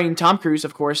 starring Tom Cruise,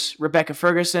 of course, Rebecca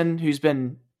Ferguson, she's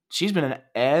been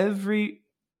in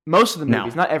most of the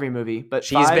movies, not every movie, but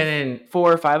she's been in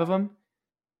 4 or 5 of them.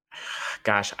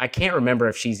 Gosh, I can't remember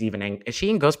if she's even is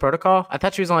she in Ghost Protocol? I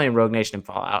thought she was only in Rogue Nation and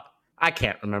Fallout. I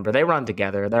can't remember. They run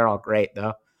together. They're all great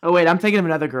though. Oh wait, I'm thinking of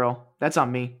another girl. That's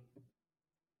on me.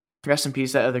 Rest in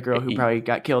peace, that other girl who probably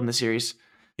got killed in the series.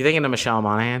 You thinking of Michelle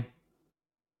Monaghan?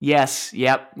 Yes.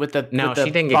 Yep. With the she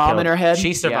didn't get bomb killed. in her head.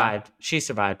 She survived. Yeah. She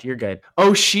survived. You're good.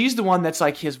 Oh, she's the one that's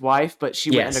like his wife, but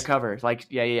she went undercover. Like,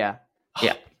 yeah.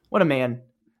 What a man.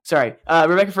 Sorry.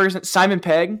 Rebecca Ferguson, Simon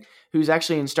Pegg, who's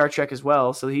actually in Star Trek as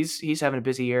well. So he's having a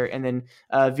busy year. And then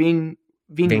Ving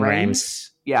Rhames.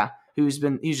 Yeah. He's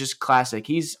just classic.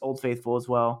 He's Old Faithful as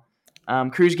well.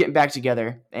 Cruise getting back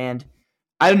together. And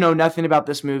I don't know nothing about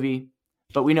this movie,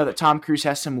 but we know that Tom Cruise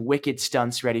has some wicked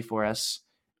stunts ready for us.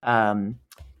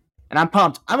 And I'm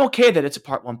pumped. I'm okay that it's a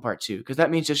part 1, part 2, because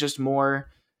that means there's just more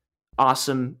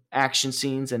awesome action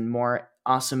scenes and more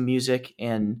awesome music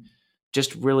and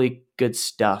just really good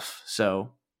stuff.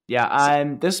 So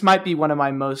yeah, this might be one of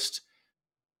my most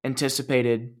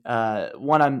anticipated,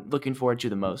 one I'm looking forward to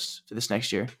the most for this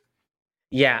next year.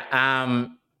 Yeah.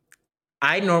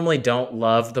 I normally don't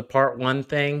love the part 1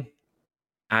 thing.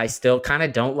 I still kind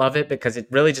of don't love it because it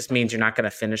really just means you're not going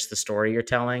to finish the story you're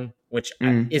telling, which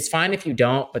is fine if you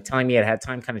don't, but telling me ahead of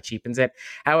time kind of cheapens it.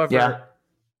 However,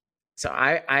 so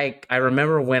I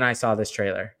remember when I saw this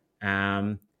trailer,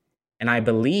 and I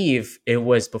believe it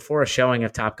was before a showing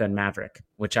of Top Gun Maverick,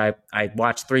 which I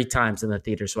watched 3 times in the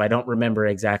theater, so I don't remember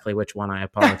exactly which one. I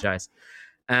apologize.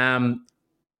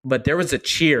 But there was a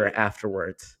cheer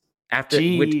afterwards.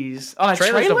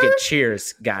 Trailers don't get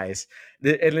cheers, guys.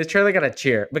 And the trailer got a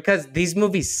cheer because these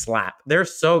movies slap. They're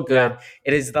so good. Yeah.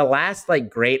 It is the last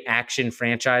great action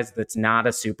franchise that's not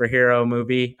a superhero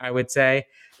movie, I would say.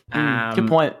 Good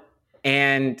point.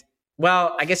 And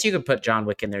well, I guess you could put John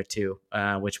Wick in there too,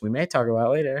 which we may talk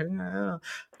about later.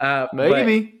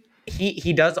 Maybe.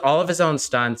 He does all of his own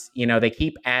stunts. They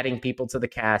keep adding people to the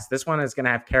cast. This one is going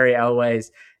to have Carrie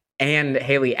Elways and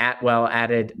Haley Atwell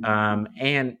added,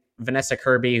 and Vanessa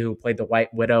Kirby, who played the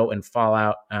White Widow in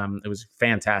Fallout. It was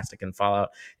fantastic in Fallout,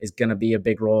 is going to be a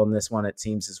big role in this one, it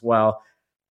seems, as well.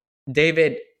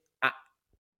 David,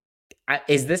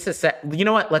 is this a set? You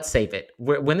know what? Let's save it.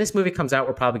 When this movie comes out,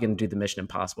 we're probably going to do the Mission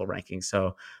Impossible ranking,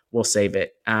 so we'll save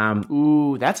it.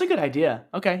 Ooh, that's a good idea.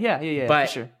 Okay, yeah, but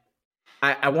for sure.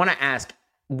 I want to ask,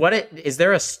 is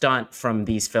there a stunt from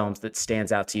these films that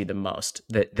stands out to you the most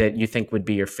that you think would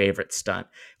be your favorite stunt?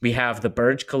 We have the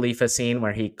Burj Khalifa scene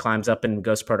where he climbs up in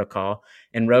Ghost Protocol.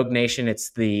 In Rogue Nation, it's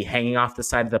the hanging off the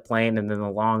side of the plane and then the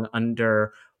long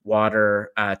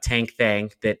underwater tank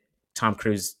thing that Tom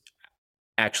Cruise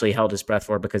actually held his breath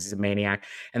for because he's a maniac.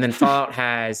 And then Fallout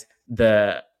has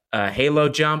the Halo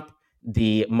jump,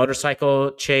 the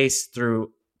motorcycle chase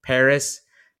through Paris,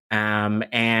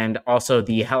 and also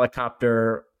the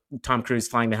helicopter, Tom Cruise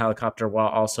flying the helicopter while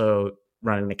also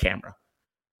running the camera.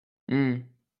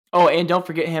 Oh, and don't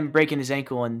forget him breaking his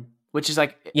ankle, which is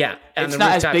it's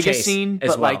not as big a scene,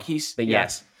 but well. he's. But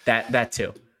yes, that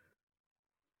too.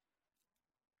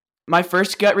 my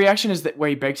first gut reaction is that where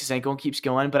he breaks his ankle and keeps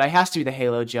going, but it has to be the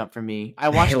Halo jump for me. I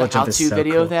watched Halo the jump how-to is so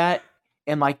video cool. of that,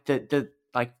 and like the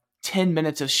like 10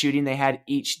 minutes of shooting they had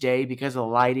each day because of the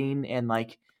lighting, and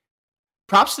like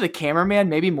props to the cameraman,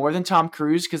 maybe more than Tom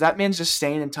Cruise, because that man's just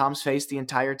staying in Tom's face the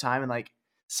entire time and like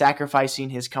sacrificing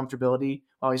his comfortability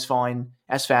while he's falling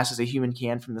as fast as a human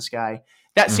can from the sky.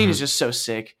 That scene is Hmm. just so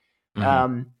sick.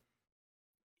 Hmm.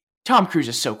 Tom Cruise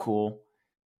is so cool.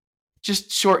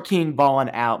 Just short king balling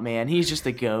out, man. He's just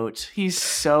the goat. He's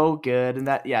so good. And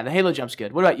that, yeah, the Halo jump's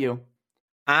good. What about you?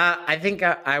 I think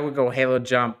I would go Halo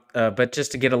jump, but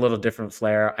just to get a little different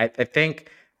flair, I think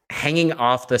hanging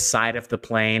off the side of the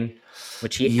plane,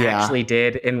 which he Yeah. actually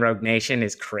did in Rogue Nation,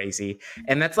 is crazy.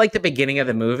 And that's like the beginning of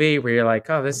the movie where you're like,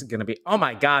 oh, this is going to be, oh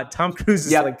my God, Tom Cruise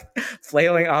is Yep. like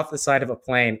flailing off the side of a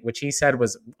plane, which he said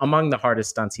was among the hardest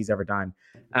stunts he's ever done.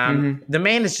 Mm-hmm. The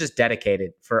man is just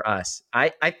dedicated for us.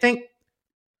 I think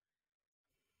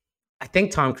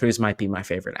Tom Cruise might be my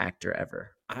favorite actor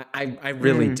ever. I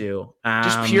really do.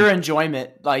 Just pure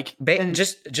enjoyment. Like, and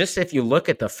Just if you look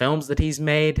at the films that he's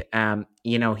made,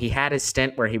 he had his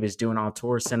stint where he was doing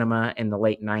auteur cinema in the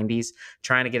late '90s,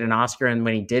 trying to get an Oscar, and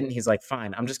when he didn't, he's like,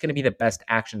 "Fine, I'm just going to be the best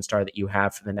action star that you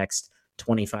have for the next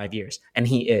 25 years," and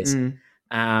he is.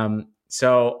 Wow,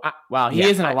 he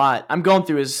isn't a lot. I'm going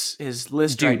through his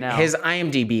list right now. His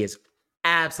IMDb is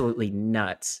absolutely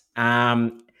nuts.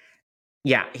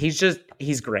 Yeah,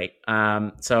 he's great.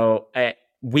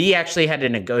 We actually had to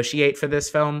negotiate for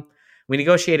this film. We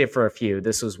negotiated for a few.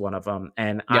 This was one of them,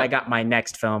 and I got my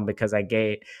next film because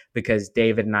David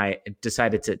and I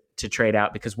decided to trade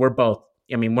out because we're both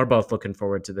looking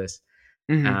forward to this.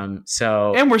 Mm-hmm.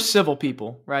 So and we're civil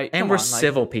people, right? And we're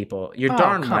civil people. You're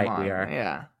darn right we are.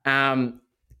 Yeah.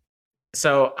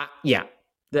 So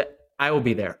I will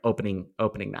be there opening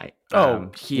night.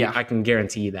 Yeah. I can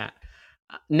guarantee you that.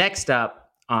 Next up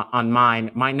on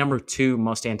my number 2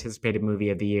 most anticipated movie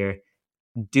of the year,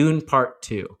 Dune Part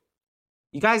 2.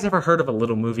 You guys ever heard of a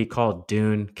little movie called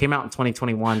Dune? Came out in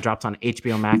 2021, dropped on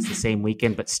HBO Max the same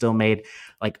weekend, but still made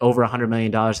like over $100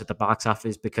 million at the box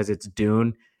office because it's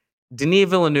Dune. Denis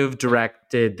Villeneuve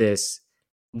directed this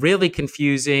really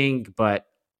confusing, but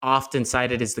often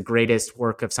cited as the greatest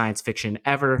work of science fiction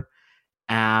ever.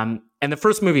 And the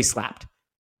first movie slapped.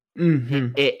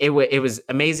 Mm-hmm. It was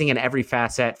amazing in every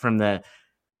facet, from the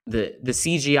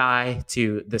CGI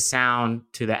to the sound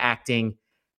to the acting.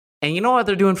 And you know what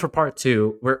they're doing for part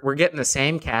 2? We're getting the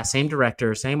same cast, same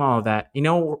director, same all of that. You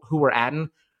know who we're adding?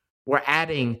 We're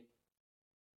adding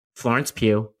Florence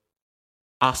Pugh,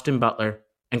 Austin Butler,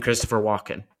 and Christopher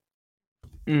Walken.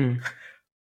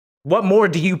 What more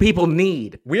do you people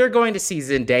need? We are going to see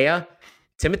Zendaya,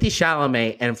 Timothée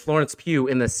Chalamet, and Florence Pugh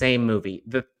in the same movie.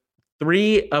 The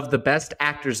 3 of the best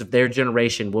actors of their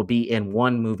generation will be in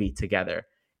one movie together.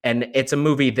 And it's a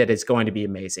movie that is going to be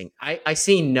amazing. I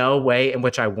see no way in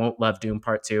which I won't love Dune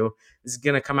Part 2. This is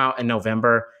going to come out in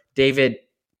November. David,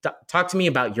 talk to me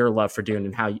about your love for Dune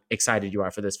and how excited you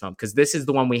are for this film, because this is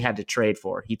the one we had to trade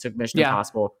for. He took Mission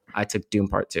Impossible. I took Dune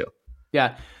Part 2.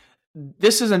 Yeah.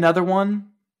 This is another one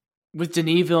with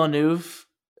Denis Villeneuve.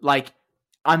 Like,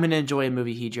 I'm going to enjoy a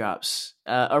movie he drops.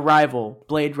 Arrival,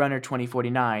 Blade Runner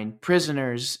 2049,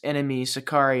 Prisoners, Enemy,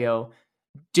 Sicario,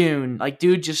 Dune. Like,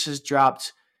 dude just has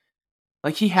dropped...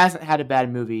 Like, he hasn't had a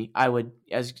bad movie, I would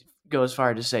go as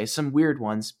far to say. Some weird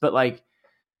ones, but, like,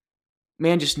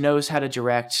 man just knows how to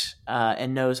direct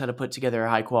and knows how to put together a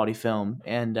high-quality film.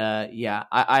 And,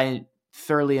 I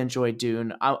thoroughly enjoyed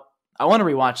Dune. I want to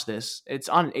rewatch this. It's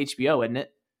on HBO, isn't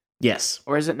it? Yes.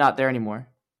 Or is it not there anymore?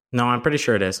 No, I'm pretty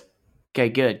sure it is. Okay,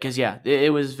 good. Because,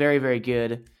 it was very, very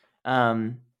good.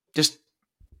 It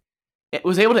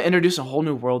was able to introduce a whole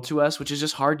new world to us, which is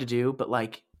just hard to do, but,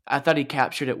 like, I thought he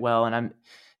captured it well, and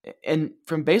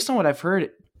from based on what I've heard,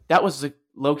 that was like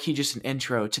low key just an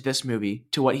intro to this movie,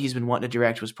 to what he's been wanting to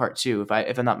direct was part 2,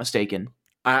 if I'm not mistaken.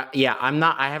 I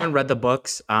haven't read the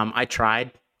books. I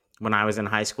tried when I was in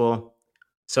high school.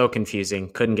 So confusing,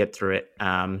 couldn't get through it.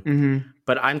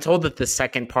 But I'm told that the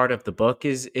second part of the book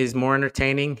is more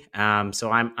entertaining. So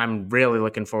I'm really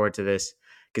looking forward to this,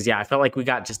 because I felt like we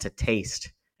got just a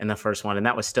taste in the first one, and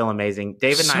that was still amazing.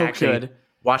 David and I actually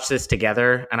watched this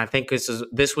together, and I think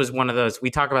this was one of those, we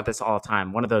talk about this all the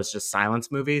time, one of those just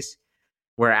silence movies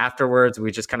where afterwards we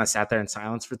just kind of sat there in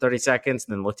silence for 30 seconds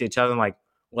and then looked at each other and like,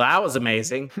 well, that was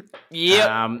amazing.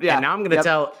 And now I'm going to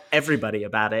tell everybody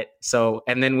about it. So,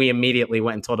 and then we immediately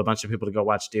went and told a bunch of people to go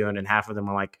watch Dune, and half of them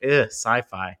were like,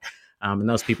 sci-fi. And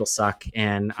those people suck,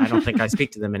 and I don't think I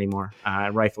speak to them anymore,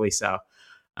 rightfully so.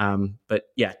 But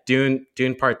yeah, Dune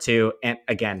Part 2, and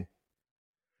again,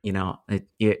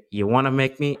 you want to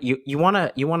make me you want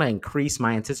to increase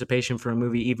my anticipation for a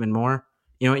movie even more.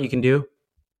 You know what you can do?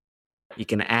 You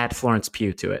can add Florence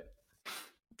Pugh to it.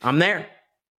 I'm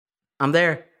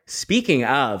there. Speaking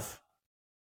of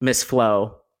Miss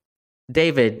Flo,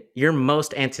 David, your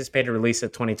most anticipated release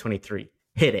of 2023.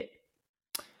 Hit it.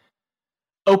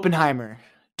 Oppenheimer,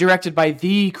 directed by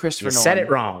the Christopher You Nolan. said it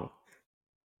wrong.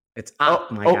 It's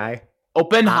guy.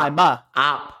 Oppenheimer.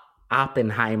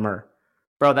 Oppenheimer.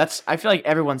 Bro, I feel like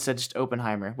everyone said just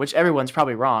Oppenheimer, which everyone's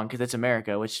probably wrong because it's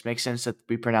America, which makes sense that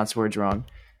we pronounce words wrong.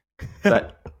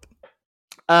 But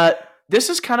this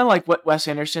is kind of like what Wes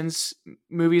Anderson's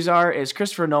movies are. Is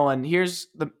Christopher Nolan? Here's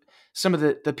some of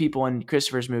the people in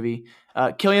Christopher's movie: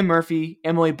 Cillian Murphy,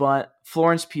 Emily Blunt,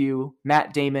 Florence Pugh,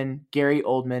 Matt Damon, Gary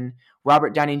Oldman,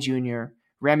 Robert Downey Jr.,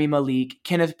 Rami Malek,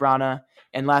 Kenneth Branagh,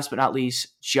 and last but not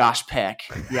least, Josh Peck.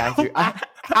 Yeah,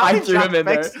 I threw him in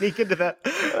there. Sneak into that.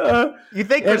 You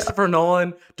think Christopher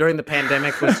Nolan during the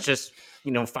pandemic was just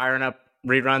firing up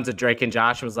reruns of Drake and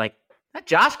Josh and was like, that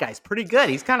Josh guy's pretty good.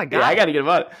 He's kind of guy. Yeah, I got to get him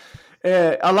on.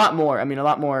 A lot more. I mean, a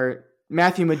lot more.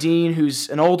 Matthew Modine, who's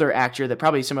an older actor that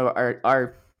probably some of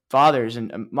our fathers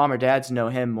and mom or dads know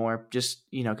him more, just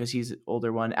because he's an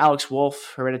older one. Alex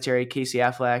Wolff, Hereditary, Casey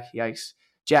Affleck, yikes,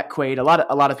 Jack Quaid, a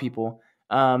lot of people.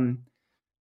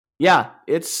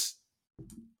 It's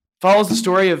follows the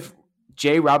story of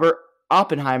J. Robert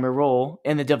Oppenheimer role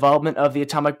in the development of the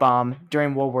atomic bomb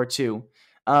during World War II.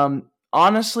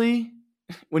 Honestly,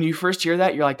 when you first hear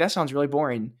that, you're like, that sounds really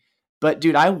boring. But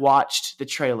dude, I watched the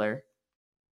trailer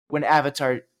when I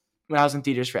was in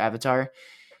theaters for Avatar,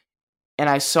 and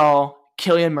I saw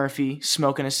Cillian Murphy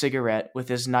smoking a cigarette with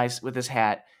his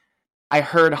hat. I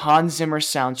heard Hans Zimmer's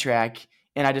soundtrack,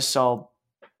 and I just saw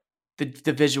the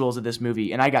visuals of this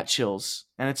movie, and I got chills.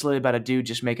 And it's literally about a dude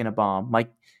just making a bomb.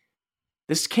 Like,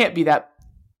 this can't be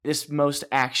this most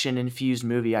action infused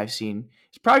movie I've seen.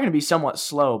 It's probably going to be somewhat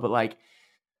slow, but like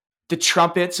the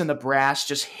trumpets and the brass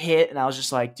just hit, and I was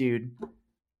just like, dude,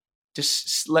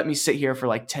 just let me sit here for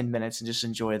like 10 minutes and just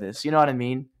enjoy this. You know what I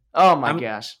mean? Oh my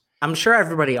gosh. I'm sure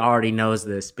everybody already knows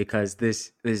this because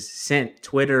this sent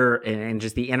Twitter and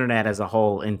just the internet as a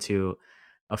whole into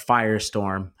a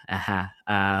firestorm.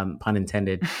 Pun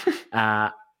intended.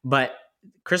 But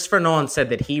Christopher Nolan said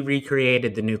that he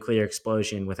recreated the nuclear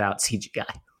explosion without CGI.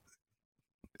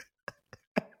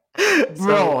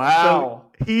 Bro, how?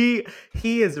 So he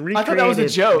has recreated. I thought that was a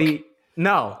joke.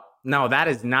 No, that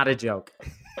is not a joke.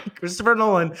 Christopher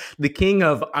Nolan, the king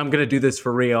of I'm going to do this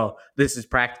for real. This is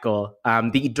practical.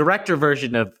 The director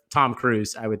version of Tom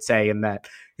Cruise, I would say, in that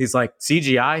he's like,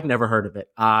 CGI, never heard of it.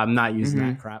 I'm not using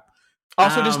that crap.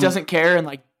 Also just doesn't care and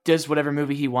like does whatever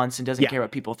movie he wants and doesn't care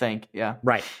what people think. Yeah.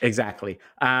 Right. Exactly.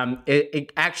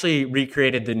 It actually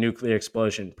recreated the nuclear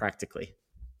explosion practically.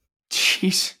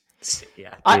 Jeez.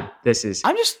 Yeah.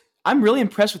 Dude, I'm really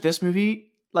impressed with this movie.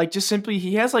 Like, just simply,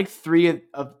 he has like three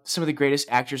of some of the greatest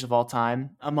actors of all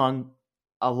time among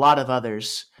a lot of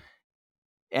others.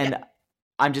 And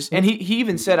and he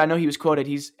even said, I know he was quoted,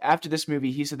 after this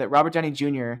movie, he said that Robert Downey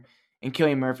Jr. and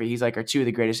Cillian Murphy, are two of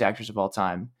the greatest actors of all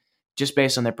time, just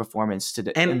based on their performance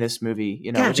in this movie,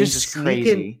 which is just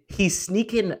crazy. He's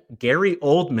sneaking Gary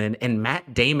Oldman and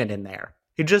Matt Damon in there.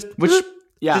 He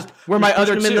were my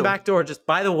other two in the back door. Just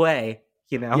by the way,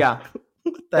 Yeah,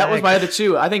 that was my other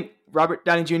two. I think Robert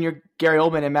Downey Jr., Gary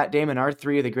Oldman, and Matt Damon are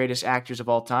three of the greatest actors of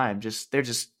all time. They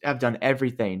have done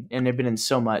everything, and they've been in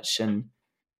so much. And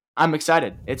I'm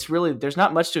excited. There's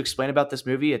not much to explain about this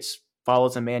movie. It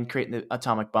follows a man creating the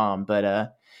atomic bomb,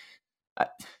 but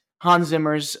Hans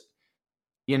Zimmer's,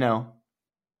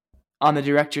 on the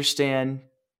director's stand.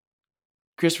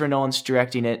 Christopher Nolan's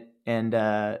directing it, and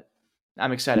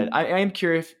I'm excited. I am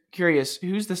curious.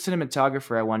 Who's the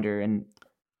cinematographer? I wonder. And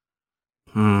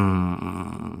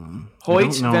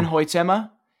Hoyt Van Hoytema.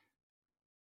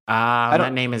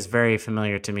 That name is very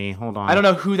familiar to me. Hold on. I don't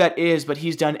know who that is, but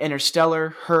he's done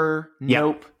Interstellar, Her,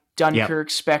 Nope, Dunkirk,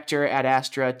 Spectre, Ad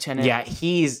Astra, Tenet. Yeah,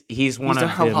 he's one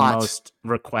of the most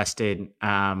requested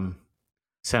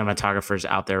cinematographers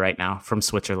out there right now from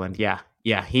Switzerland. Yeah.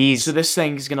 So this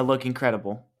thing is going to look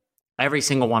incredible. Every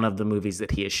single one of the movies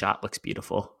that he has shot looks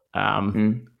beautiful.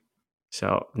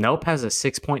 So Nope has a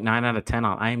 6.9 out of 10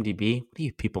 on IMDb. What are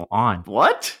you people on?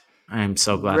 What? I am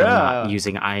so glad I'm not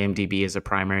using IMDb as a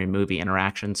primary movie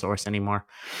interaction source anymore.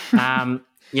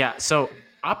 So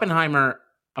Oppenheimer,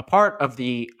 a part of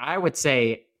I would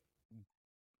say,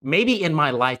 maybe in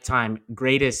my lifetime,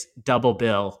 greatest double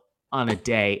bill on a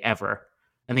day ever.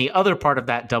 And the other part of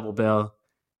that double bill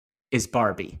is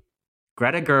Barbie.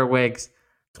 Greta Gerwig's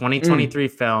 2023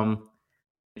 film.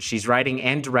 She's writing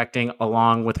and directing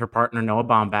along with her partner Noah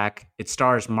Baumbach. It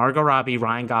stars Margot Robbie,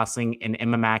 Ryan Gosling, and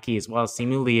Emma Mackey, as well as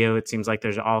Simu Liu. It seems like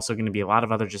there's also going to be a lot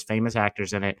of other just famous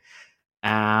actors in it.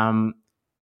 And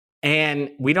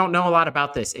we don't know a lot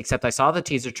about this, except I saw the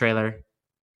teaser trailer,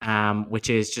 which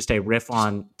is just a riff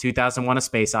on 2001: A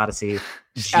Space Odyssey.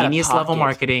 Genius level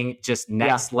marketing, just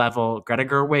next level. Greta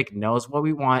Gerwig knows what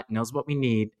we want, knows what we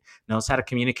need, knows how to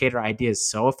communicate her ideas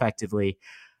so effectively.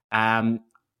 I'm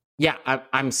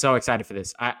so excited for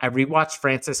this. I rewatched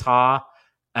Frances Ha,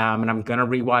 and I'm gonna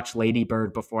rewatch Lady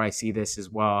Bird before I see this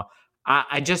as well.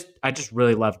 I just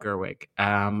really love Gerwig.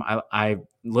 I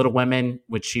Little Women,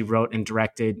 which she wrote and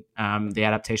directed, the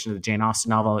adaptation of the Jane Austen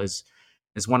novel, is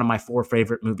one of my 4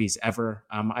 favorite movies ever.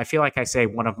 I feel like I say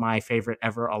one of my favorite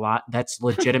ever a lot. That's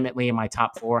legitimately in my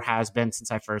top 4, has been since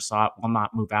I first saw it. Will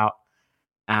not move out.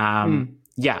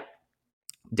 Yeah,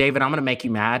 David, I'm gonna make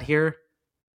you mad here,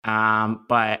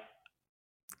 but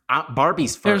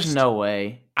Barbie's first. There's no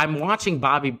way. I'm watching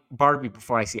Barbie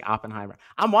before I see Oppenheimer.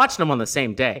 I'm watching them on the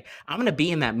same day. I'm going to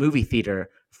be in that movie theater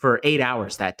for 8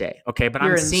 hours that day. Okay. But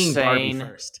I'm seeing Barbie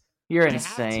first. You're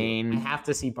insane. I have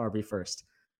to see Barbie first.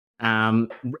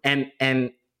 And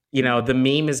the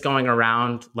meme is going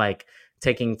around, like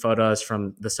taking photos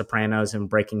from The Sopranos and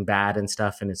Breaking Bad and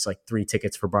stuff. And it's like 3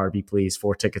 tickets for Barbie, please.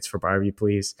 4 tickets for Barbie,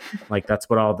 please. Like that's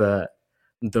what all the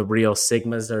real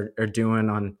Sigmas are doing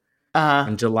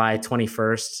on July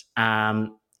 21st.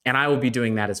 And I will be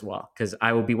doing that as well, because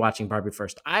I will be watching Barbie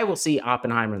first. I will see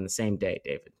Oppenheimer in the same day,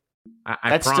 David.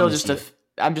 That's still just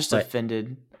I'm just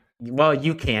offended. Well,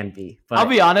 you can be. But I'll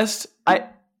be honest.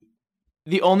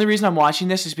 The only reason I'm watching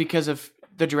this is because of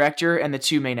the director and the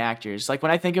 2 main actors. Like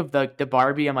when I think of the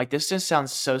Barbie, I'm like, this just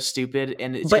sounds so stupid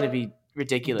and it's going to be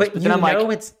ridiculous. But then I'm like,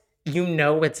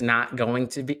 it's not going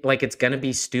to be, like, it's going to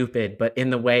be stupid, but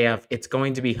in the way of it's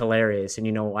going to be hilarious. And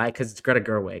you know why? Because it's Greta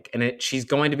Gerwig, and she's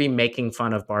going to be making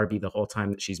fun of Barbie the whole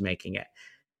time that she's making it,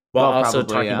 while also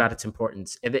talking about its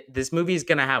importance. This movie is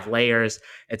going to have layers.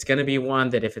 It's going to be one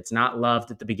that if it's not loved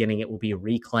at the beginning, it will be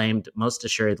reclaimed most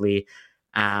assuredly.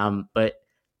 But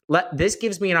this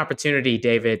gives me an opportunity,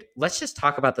 David. Let's just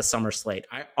talk about the summer slate.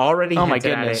 I already hinted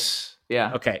at it.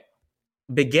 Yeah. Okay.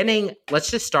 Let's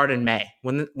just start in May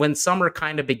when summer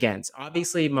kind of begins.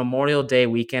 Obviously, Memorial Day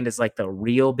weekend is like the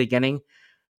real beginning,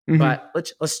 but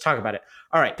let's talk about it.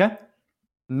 All right. Okay.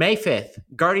 May 5th,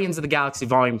 Guardians of the Galaxy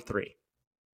Volume 3.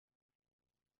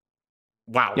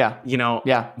 Wow.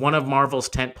 Yeah. One of Marvel's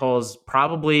tentpoles,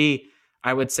 probably,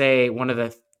 I would say, one of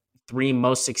the 3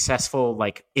 most successful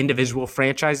like individual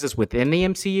franchises within the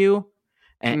MCU.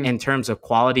 And in terms of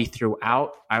quality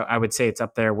throughout, I would say it's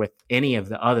up there with any of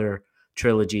the other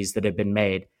trilogies that have been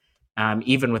made,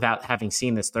 even without having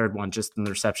seen this third one, just in the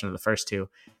reception of the first 2.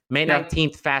 May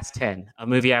 19th, Fast 10, a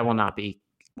movie I will not be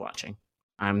watching.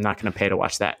 I'm not going to pay to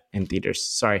watch that in theaters.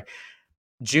 Sorry.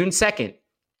 June 2nd,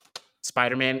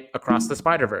 Spider-Man Across the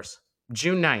Spider-Verse.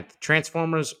 June 9th,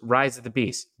 Transformers Rise of the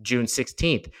Beast. June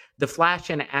 16th, The Flash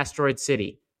and Asteroid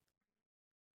City.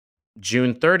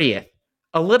 June 30th,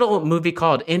 a little movie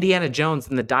called Indiana Jones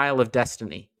and the Dial of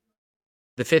Destiny.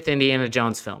 The 5th Indiana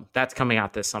Jones film. That's coming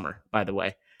out this summer, by the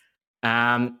way.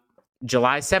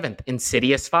 July 7th,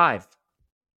 Insidious 5.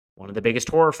 One of the biggest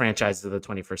horror franchises of the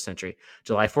 21st century.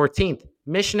 July 14th,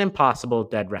 Mission Impossible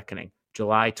Dead Reckoning.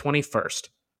 July 21st,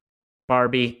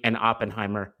 Barbie and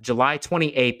Oppenheimer. July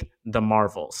 28th, The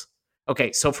Marvels.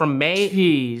 Okay, so from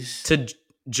May to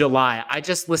July, I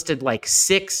just listed like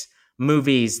 6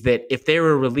 movies that if they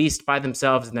were released by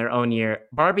themselves in their own year,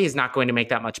 Barbie is not going to make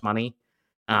that much money.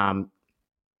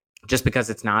 Just because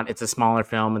it's a smaller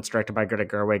film. It's directed by Greta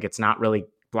Gerwig. It's not really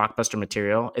blockbuster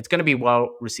material. It's going to be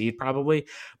well received probably,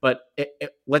 but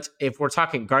if we're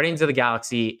talking Guardians of the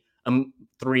Galaxy,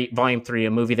 Volume 3,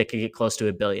 a movie that could get close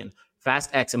to $1 billion.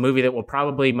 Fast X, a movie that will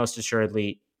probably most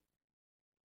assuredly,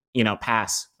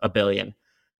 pass $1 billion.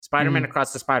 Spider-Man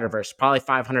Across the Spider-Verse, probably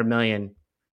 $500 million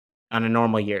on a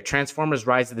normal year. Transformers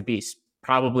Rise of the Beast,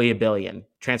 probably $1 billion.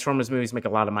 Transformers movies make a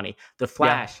lot of money. The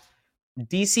Flash,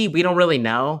 DC, we don't really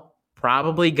know.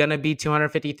 Probably gonna be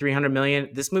 250, 300 million.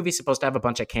 This movie's supposed to have a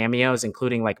bunch of cameos,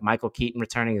 including like Michael Keaton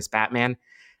returning as Batman,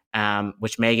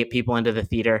 which may get people into the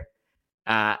theater.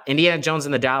 Indiana Jones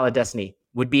and the Dial of Destiny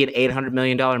would be an $800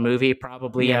 million movie,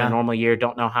 probably in a normal year.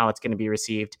 Don't know how it's going to be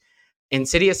received.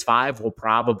 Insidious 5 will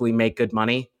probably make good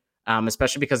money,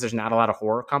 especially because there's not a lot of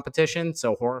horror competition.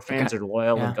 So horror fans are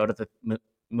loyal and go to the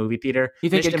movie theater.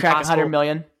 You think it'd crack 100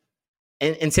 million?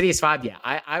 Insidious 5,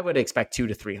 I would expect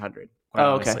 200 to 300.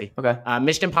 Honestly. Okay.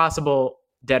 Mission Impossible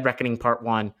Dead Reckoning Part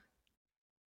 1.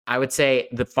 I would say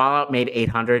the Fallout made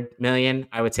 800 million.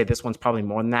 I would say this one's probably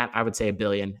more than that. I would say $1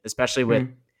 billion, especially with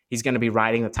he's going to be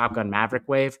riding the Top Gun Maverick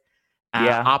wave.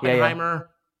 Yeah.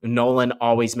 Oppenheimer, Nolan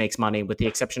always makes money, with the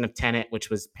exception of Tenet, which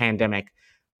was pandemic,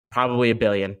 probably $1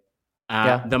 billion.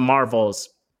 The Marvels,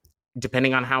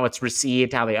 depending on how it's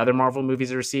received, how the other Marvel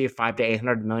movies are received, 500 to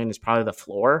 800 million is probably the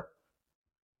floor.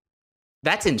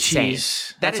 That's insane.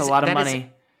 Jeez, that's a lot of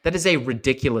money. That is a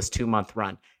ridiculous 2-month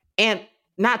run. And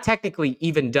not technically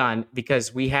even done,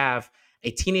 because we have a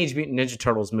Teenage Mutant Ninja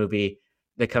Turtles movie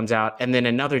that comes out, and then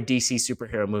another DC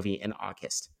superhero movie in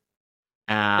August.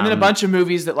 And then a bunch of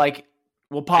movies that like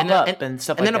will pop up and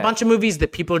stuff like that. And then a bunch of movies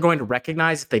that people are going to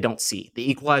recognize if they don't see. The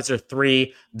Equalizer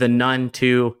 3, The Nun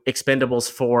 2, Expendables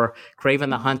 4, Kraven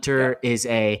the Hunter is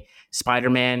a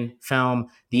Spider-Man film,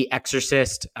 The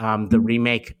Exorcist, the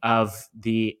remake of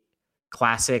the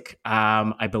classic,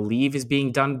 I believe is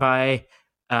being done by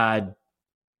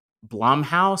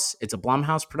Blumhouse. It's a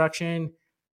Blumhouse production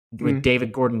with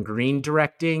David Gordon Green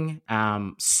directing.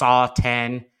 Saw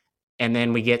 10, and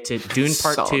then we get to Dune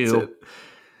Part 2.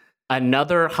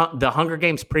 Another the Hunger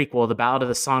Games prequel, The Ballad of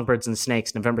the Songbirds and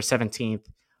Snakes, November 17th.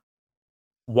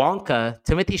 Wonka,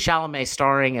 Timothée Chalamet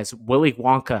starring as Willy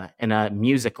Wonka in a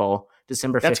musical,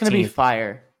 December 15th. That's going to be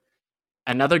fire.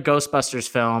 Another Ghostbusters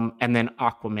film, and then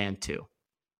Aquaman 2.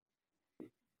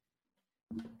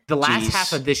 The last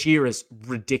half of this year is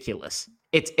ridiculous.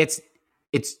 It's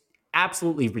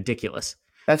absolutely ridiculous.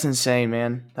 That's insane,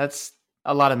 man. That's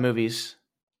a lot of movies.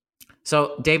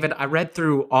 So, David, I read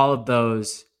through all of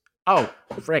those. Oh,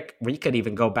 frick, we could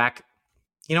even go back.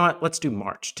 You know what? Let's do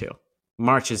March, too.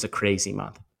 March is a crazy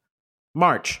month.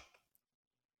 March.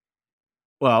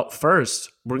 Well,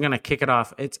 first, we're going to kick it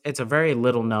off. It's a very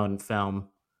little-known film.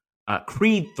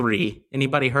 Creed 3.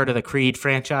 Anybody heard of the Creed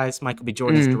franchise? Michael B.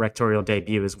 Jordan's directorial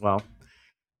debut as well.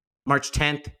 March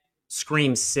 10th,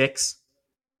 Scream 6.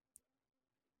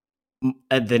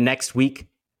 The next week,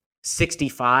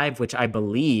 65, which I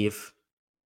believe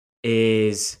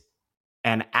is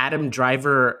an Adam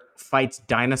Driver fights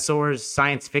dinosaurs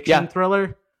science fiction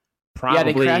thriller.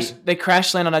 Probably, they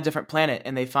crash land on a different planet,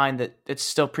 and they find that it's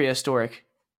still prehistoric.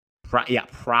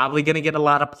 Probably going to get a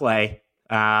lot of play.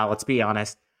 Let's be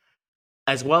honest.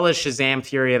 As well as Shazam!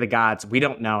 Fury of the Gods. We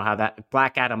don't know how that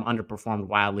Black Adam underperformed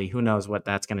wildly. Who knows what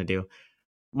that's going to do?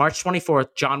 March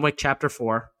 24th, John Wick Chapter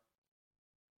 4.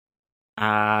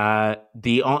 I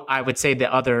would say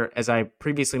the other, as I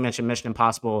previously mentioned, Mission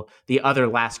Impossible, the other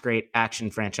last great action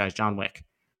franchise, John Wick.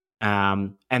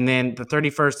 And then the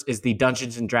 31st is the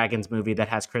Dungeons and Dragons movie that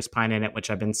has Chris Pine in it, which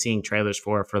I've been seeing trailers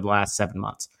for the last 7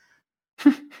 months.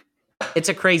 It's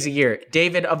a crazy year.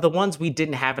 David, of the ones we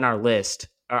didn't have in our list,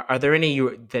 are there any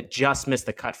that just missed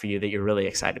the cut for you that you're really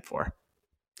excited for?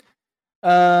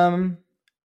 A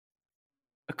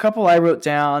couple I wrote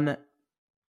down.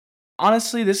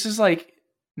 Honestly, this is like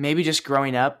maybe just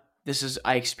growing up.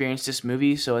 I experienced this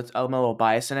movie, so I'm a little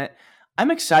biased in it.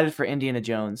 I'm excited for Indiana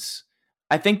Jones.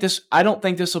 I don't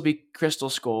think this will be Crystal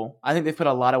Skull. I think they put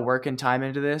a lot of work and time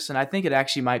into this, and I think it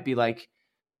actually might be like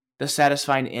the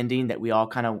satisfying ending that we all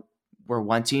kind of were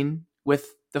wanting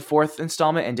with the 4th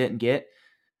installment and didn't get.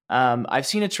 I've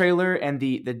seen a trailer, and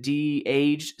the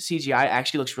de-aged CGI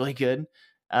actually looks really good.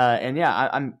 And yeah,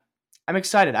 I'm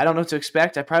excited. I don't know what to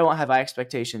expect. I probably won't have high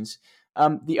expectations.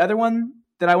 The other one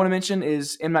that I want to mention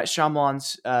is M. Night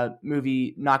Shyamalan's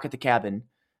movie Knock at the Cabin,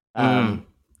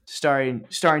 starring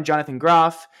Jonathan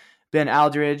Groff, Ben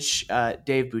Aldridge,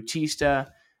 Dave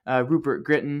Bautista, Rupert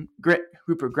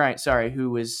Grint, who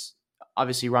was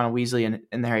obviously Ronald Weasley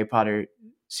in the Harry Potter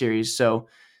series. So,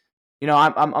 you know,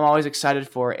 I'm always excited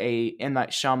for a M.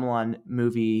 Night Shyamalan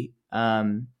movie,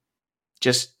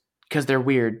 just because they're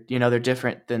weird. You know, they're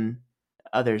different than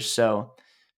others. So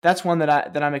that's one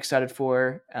that I'm excited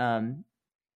for.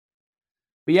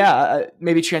 But yeah,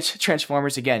 maybe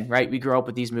Transformers again, right? We grew up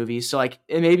with these movies, so like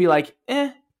it may be like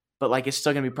but like it's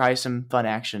still gonna be probably some fun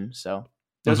action. So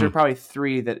those are probably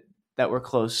 3 that were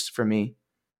close for me.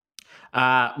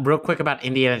 Real quick about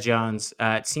Indiana Jones.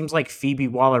 It seems like Phoebe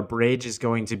Waller-Bridge is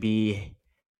going to be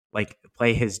like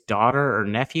play his daughter or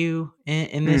nephew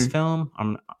in this film.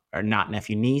 Or not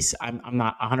nephew, niece. I'm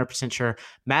not 100% sure.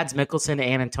 Mads Mikkelsen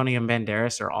and Antonio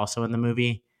Banderas are also in the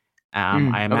movie.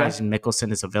 I imagine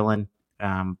Mikkelsen is a villain.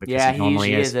 Because he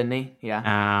normally is, isn't he?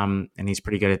 Yeah. And he's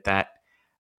pretty good at that.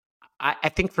 I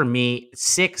think for me, the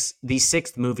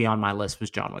 6th movie on my list was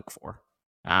John Wick 4.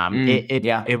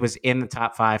 It was in the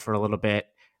top 5 for a little bit,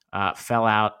 fell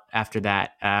out after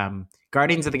that.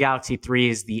 Guardians of the Galaxy 3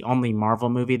 is the only Marvel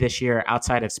movie this year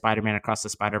outside of Spider-Man Across the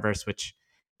Spider-Verse, which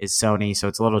is Sony, so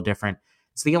it's a little different.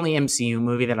 It's the only MCU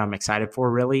movie that I'm excited for,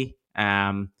 really. We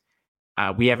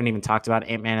haven't even talked about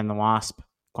Ant-Man and the Wasp,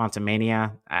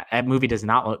 Quantumania. That movie does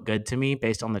not look good to me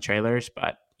based on the trailers,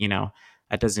 but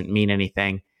that doesn't mean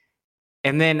anything.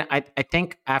 And then I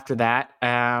think after that,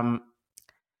 I,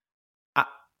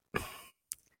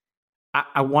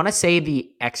 I want to say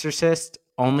The Exorcist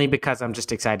only because I'm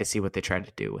just excited to see what they try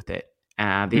to do with it.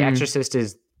 The Exorcist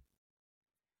is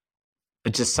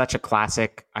just such a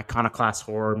classic, iconoclast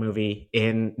horror movie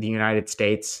in the United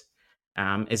States.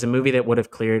 Is a movie that would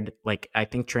have cleared, like, I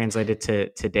think translated to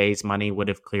today's money, would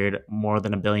have cleared more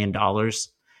than $1 billion,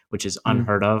 which is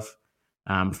unheard of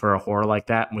for a horror like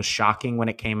that. And was shocking when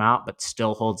it came out, but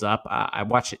still holds up. I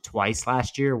watched it twice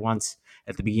last year, once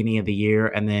at the beginning of the year,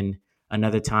 and then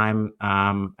another time,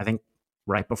 I think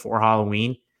right before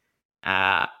Halloween.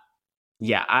 I'm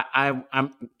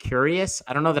curious.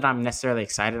 I don't know that I'm necessarily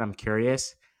excited. I'm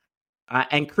curious.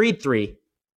 And Creed 3,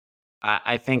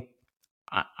 I think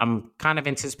I'm kind of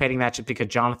anticipating that just because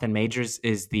Jonathan Majors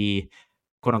is the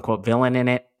quote unquote villain in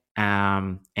it.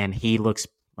 And he looks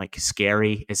like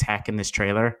scary as heck in this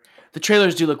trailer. The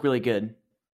trailers do look really good.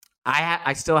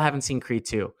 I still haven't seen Creed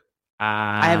 2.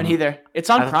 I haven't either. It's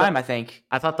on Prime, I think.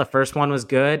 I thought the first one was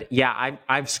good. Yeah,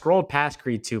 I've scrolled past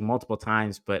Creed 2 multiple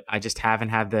times, but I just haven't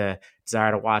had the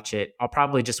desire to watch it. I'll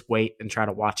probably just wait and try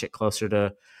to watch it closer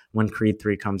to when Creed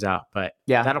 3 comes out. But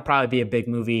yeah, that'll probably be a big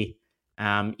movie.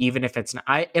 Even if it's not,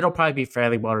 it'll probably be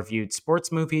fairly well reviewed.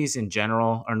 Sports movies in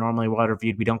general are normally well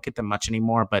reviewed. We don't get them much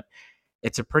anymore, but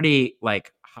it's a pretty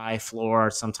like high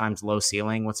floor, sometimes low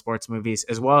ceiling with sports movies,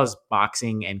 as well as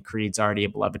boxing, and Creed's already a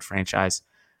beloved franchise.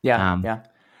 Yeah.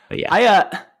 But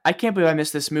yeah, I can't believe I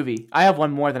missed this movie. I have one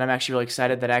more that I'm actually really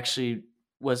excited that actually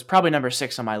was probably number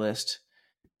 6 on my list,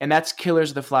 and that's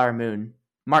Killers of the Flower Moon.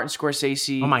 Martin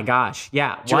Scorsese. Oh my gosh,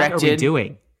 yeah. Directed, what are we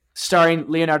doing? Starring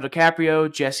Leonardo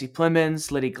DiCaprio, Jesse Plemons,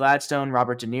 Liddy Gladstone,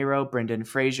 Robert De Niro, Brendan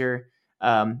Fraser.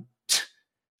 I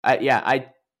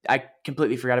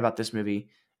completely forgot about this movie.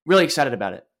 Really excited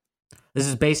about it. This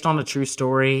is based on a true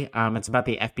story. It's about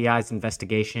the FBI's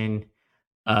investigation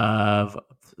of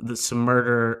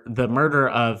the murder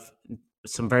of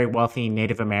some very wealthy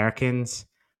Native Americans,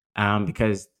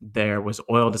 because there was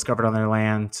oil discovered on their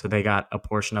land, so they got a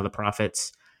portion of the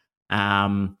profits.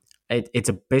 It's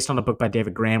based on a book by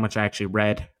David Grann, which I actually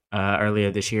read earlier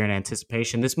this year in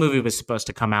anticipation. This movie was supposed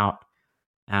to come out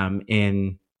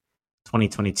in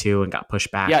 2022 and got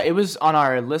pushed back. Yeah, it was on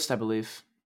our list, I believe.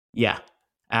 Yeah.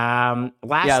 Lastly,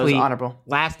 it was honorable.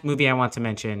 Last movie I want to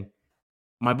mention,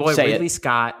 my boy Ridley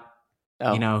Scott,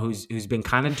 who's been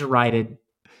kind of derided,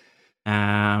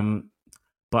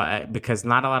 but because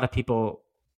not a lot of people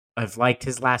have liked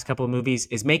his last couple of movies,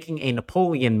 is making a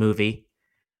Napoleon movie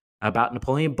about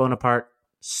Napoleon Bonaparte,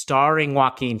 starring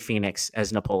Joaquin Phoenix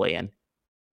as Napoleon.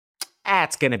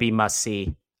 That's gonna be must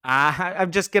see. You're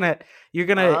gonna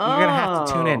have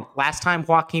to tune in. Last time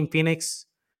Joaquin Phoenix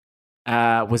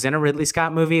was in a Ridley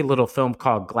Scott movie, a little film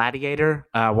called Gladiator,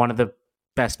 one of the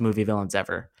best movie villains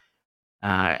ever.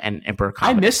 And Emperor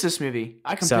Comedy. I missed this movie.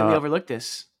 I completely overlooked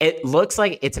this. It looks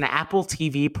like it's an Apple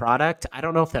TV product. I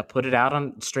don't know if they'll put it out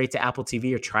on straight to Apple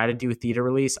TV or try to do a theater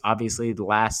release. Obviously, the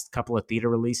last couple of theater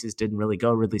releases didn't really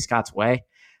go Ridley Scott's way.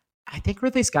 I think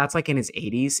Ridley Scott's like in his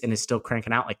 80s and is still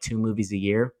cranking out like 2 movies a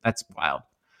year. That's wild.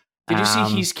 Did you see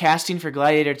he's casting for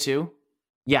Gladiator 2?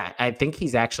 Yeah, I think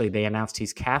they announced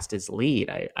he's cast as lead,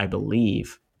 I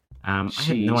believe. I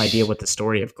have no idea what the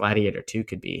story of Gladiator 2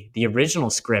 could be. The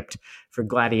original script for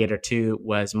Gladiator 2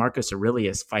 was Marcus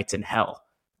Aurelius fights in hell,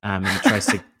 and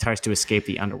tries to escape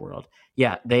the underworld.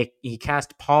 Yeah, he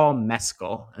cast Paul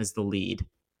Mescal as the lead.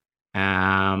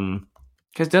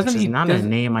 Because he's not a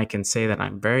name I can say that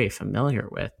I'm very familiar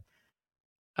with.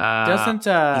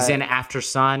 He's in After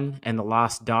Sun and The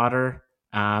Lost Daughter.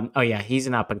 He's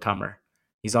an up and comer.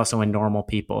 He's also in Normal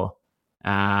People.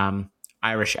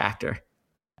 Irish actor.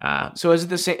 So is it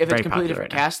the same? If it's completely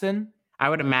different cast, then I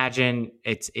would imagine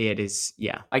it is.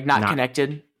 Yeah, like not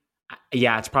connected.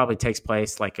 Yeah, it probably takes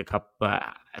place like a couple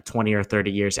 20 or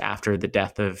 30 years after the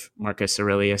death of Marcus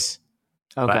Aurelius.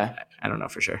 Okay, but I don't know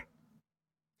for sure.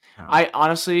 I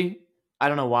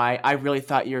don't know why. I really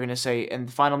thought you were gonna say, and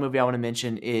the final movie I want to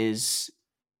mention is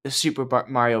the Super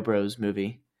Mario Bros.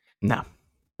 Movie. No,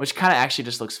 which kind of actually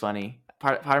just looks funny.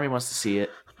 Part of me wants to see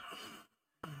it.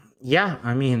 Yeah,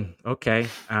 I mean, okay.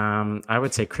 I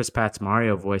would say Chris Pratt's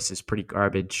Mario voice is pretty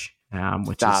garbage,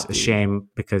 which is a shame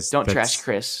because don't trash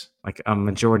Chris. Like a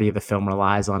majority of the film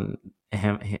relies on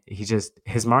him.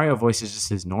 His Mario voice is just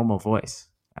his normal voice.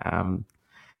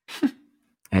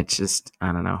 It's just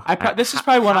I don't know. This is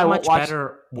probably one I won't watch. How much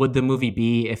better would the movie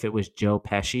be if it was Joe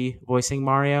Pesci voicing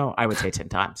Mario? I would say 10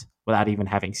 times without even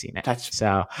having seen it.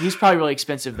 He's probably really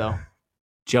expensive though.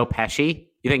 Joe Pesci?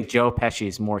 You think Joe Pesci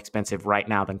is more expensive right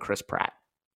now than Chris Pratt?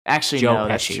 Actually, no,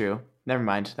 that's true. Never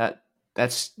mind.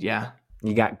 That's yeah.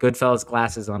 You got Goodfellas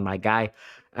glasses on, my guy.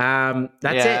 That's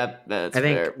it. That's I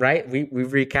think fair. right. We've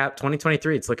recapped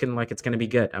 2023. It's looking like it's going to be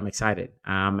good. I'm excited.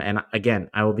 And again,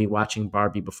 I will be watching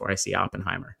Barbie before I see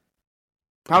Oppenheimer.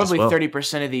 Probably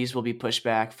 30% of these will be pushed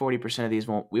back. 40% of these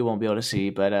we won't be able to see.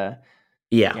 But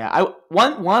yeah.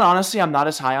 One honestly, I'm not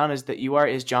as high on as that you are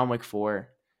is John Wick 4.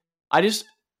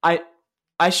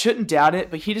 I shouldn't doubt it,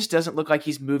 but he just doesn't look like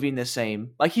he's moving the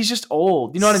same. Like he's just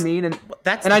old. You know what I mean? And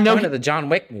that's the point of the John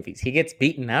Wick movies. He gets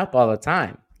beaten up all the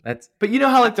time. But you know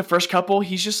how like the first couple,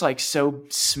 he's just like so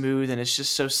smooth and it's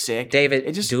just so sick.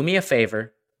 David, do me a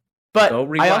favor. But go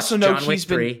rewatch I also know John Wick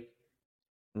 3.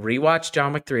 Rewatch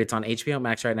John Wick 3. It's on HBO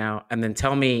Max right now, and then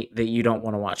tell me that you don't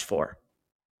want to watch 4.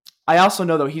 I also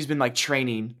know though he's been like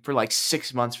training for like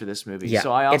 6 months for this movie. Yeah,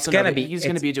 so I also know that he's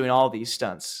going to be doing all these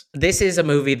stunts. This is a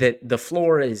movie that the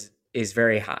floor is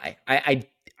very high.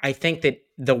 I think that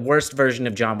the worst version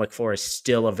of John Wick 4 is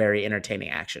still a very entertaining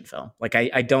action film. Like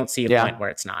I don't see a point where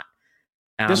it's not.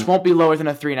 This won't be lower than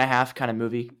a 3.5 kind of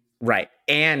movie. Right.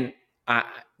 And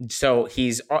so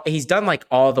he's done like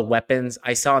all the weapons.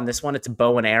 I saw in this one, it's a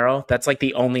bow and arrow. That's like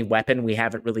the only weapon we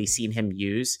haven't really seen him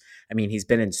use. I mean, he's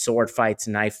been in sword fights,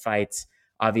 knife fights,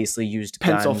 obviously used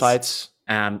pencil guns, fights,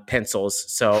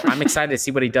 pencils. So I'm excited to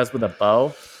see what he does with a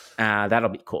bow. That'll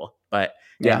be cool. But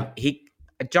yeah,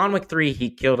 John Wick 3, he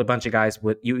killed a bunch of guys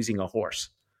with using a horse.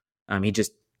 He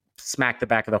just smacked the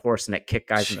back of the horse and it kicked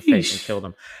guys in the face and killed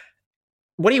them.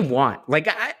 What do you want? Like,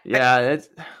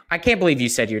 I can't believe you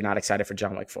said you're not excited for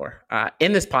John Wick 4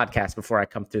 in this podcast before I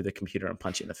come through the computer and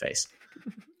punch you in the face.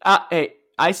 Hey,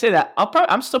 I say that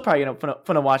I'm still probably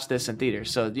gonna watch this in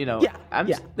theaters. So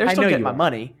they're still getting my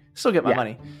money. Still get my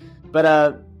money.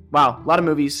 But wow, a lot of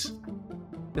movies.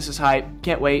 This is hype.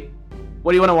 Can't wait.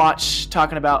 What do you want to watch?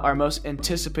 Talking about our most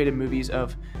anticipated movies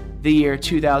of the year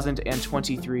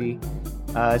 2023.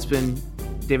 It's been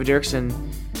David Dirksen,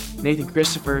 Nathan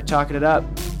Christopher talking it up.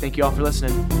 Thank you all for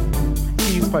listening.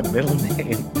 Use my middle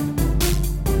name.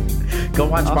 Go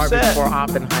watch Barbie before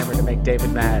Oppenheimer to make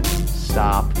David mad.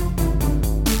 Stop.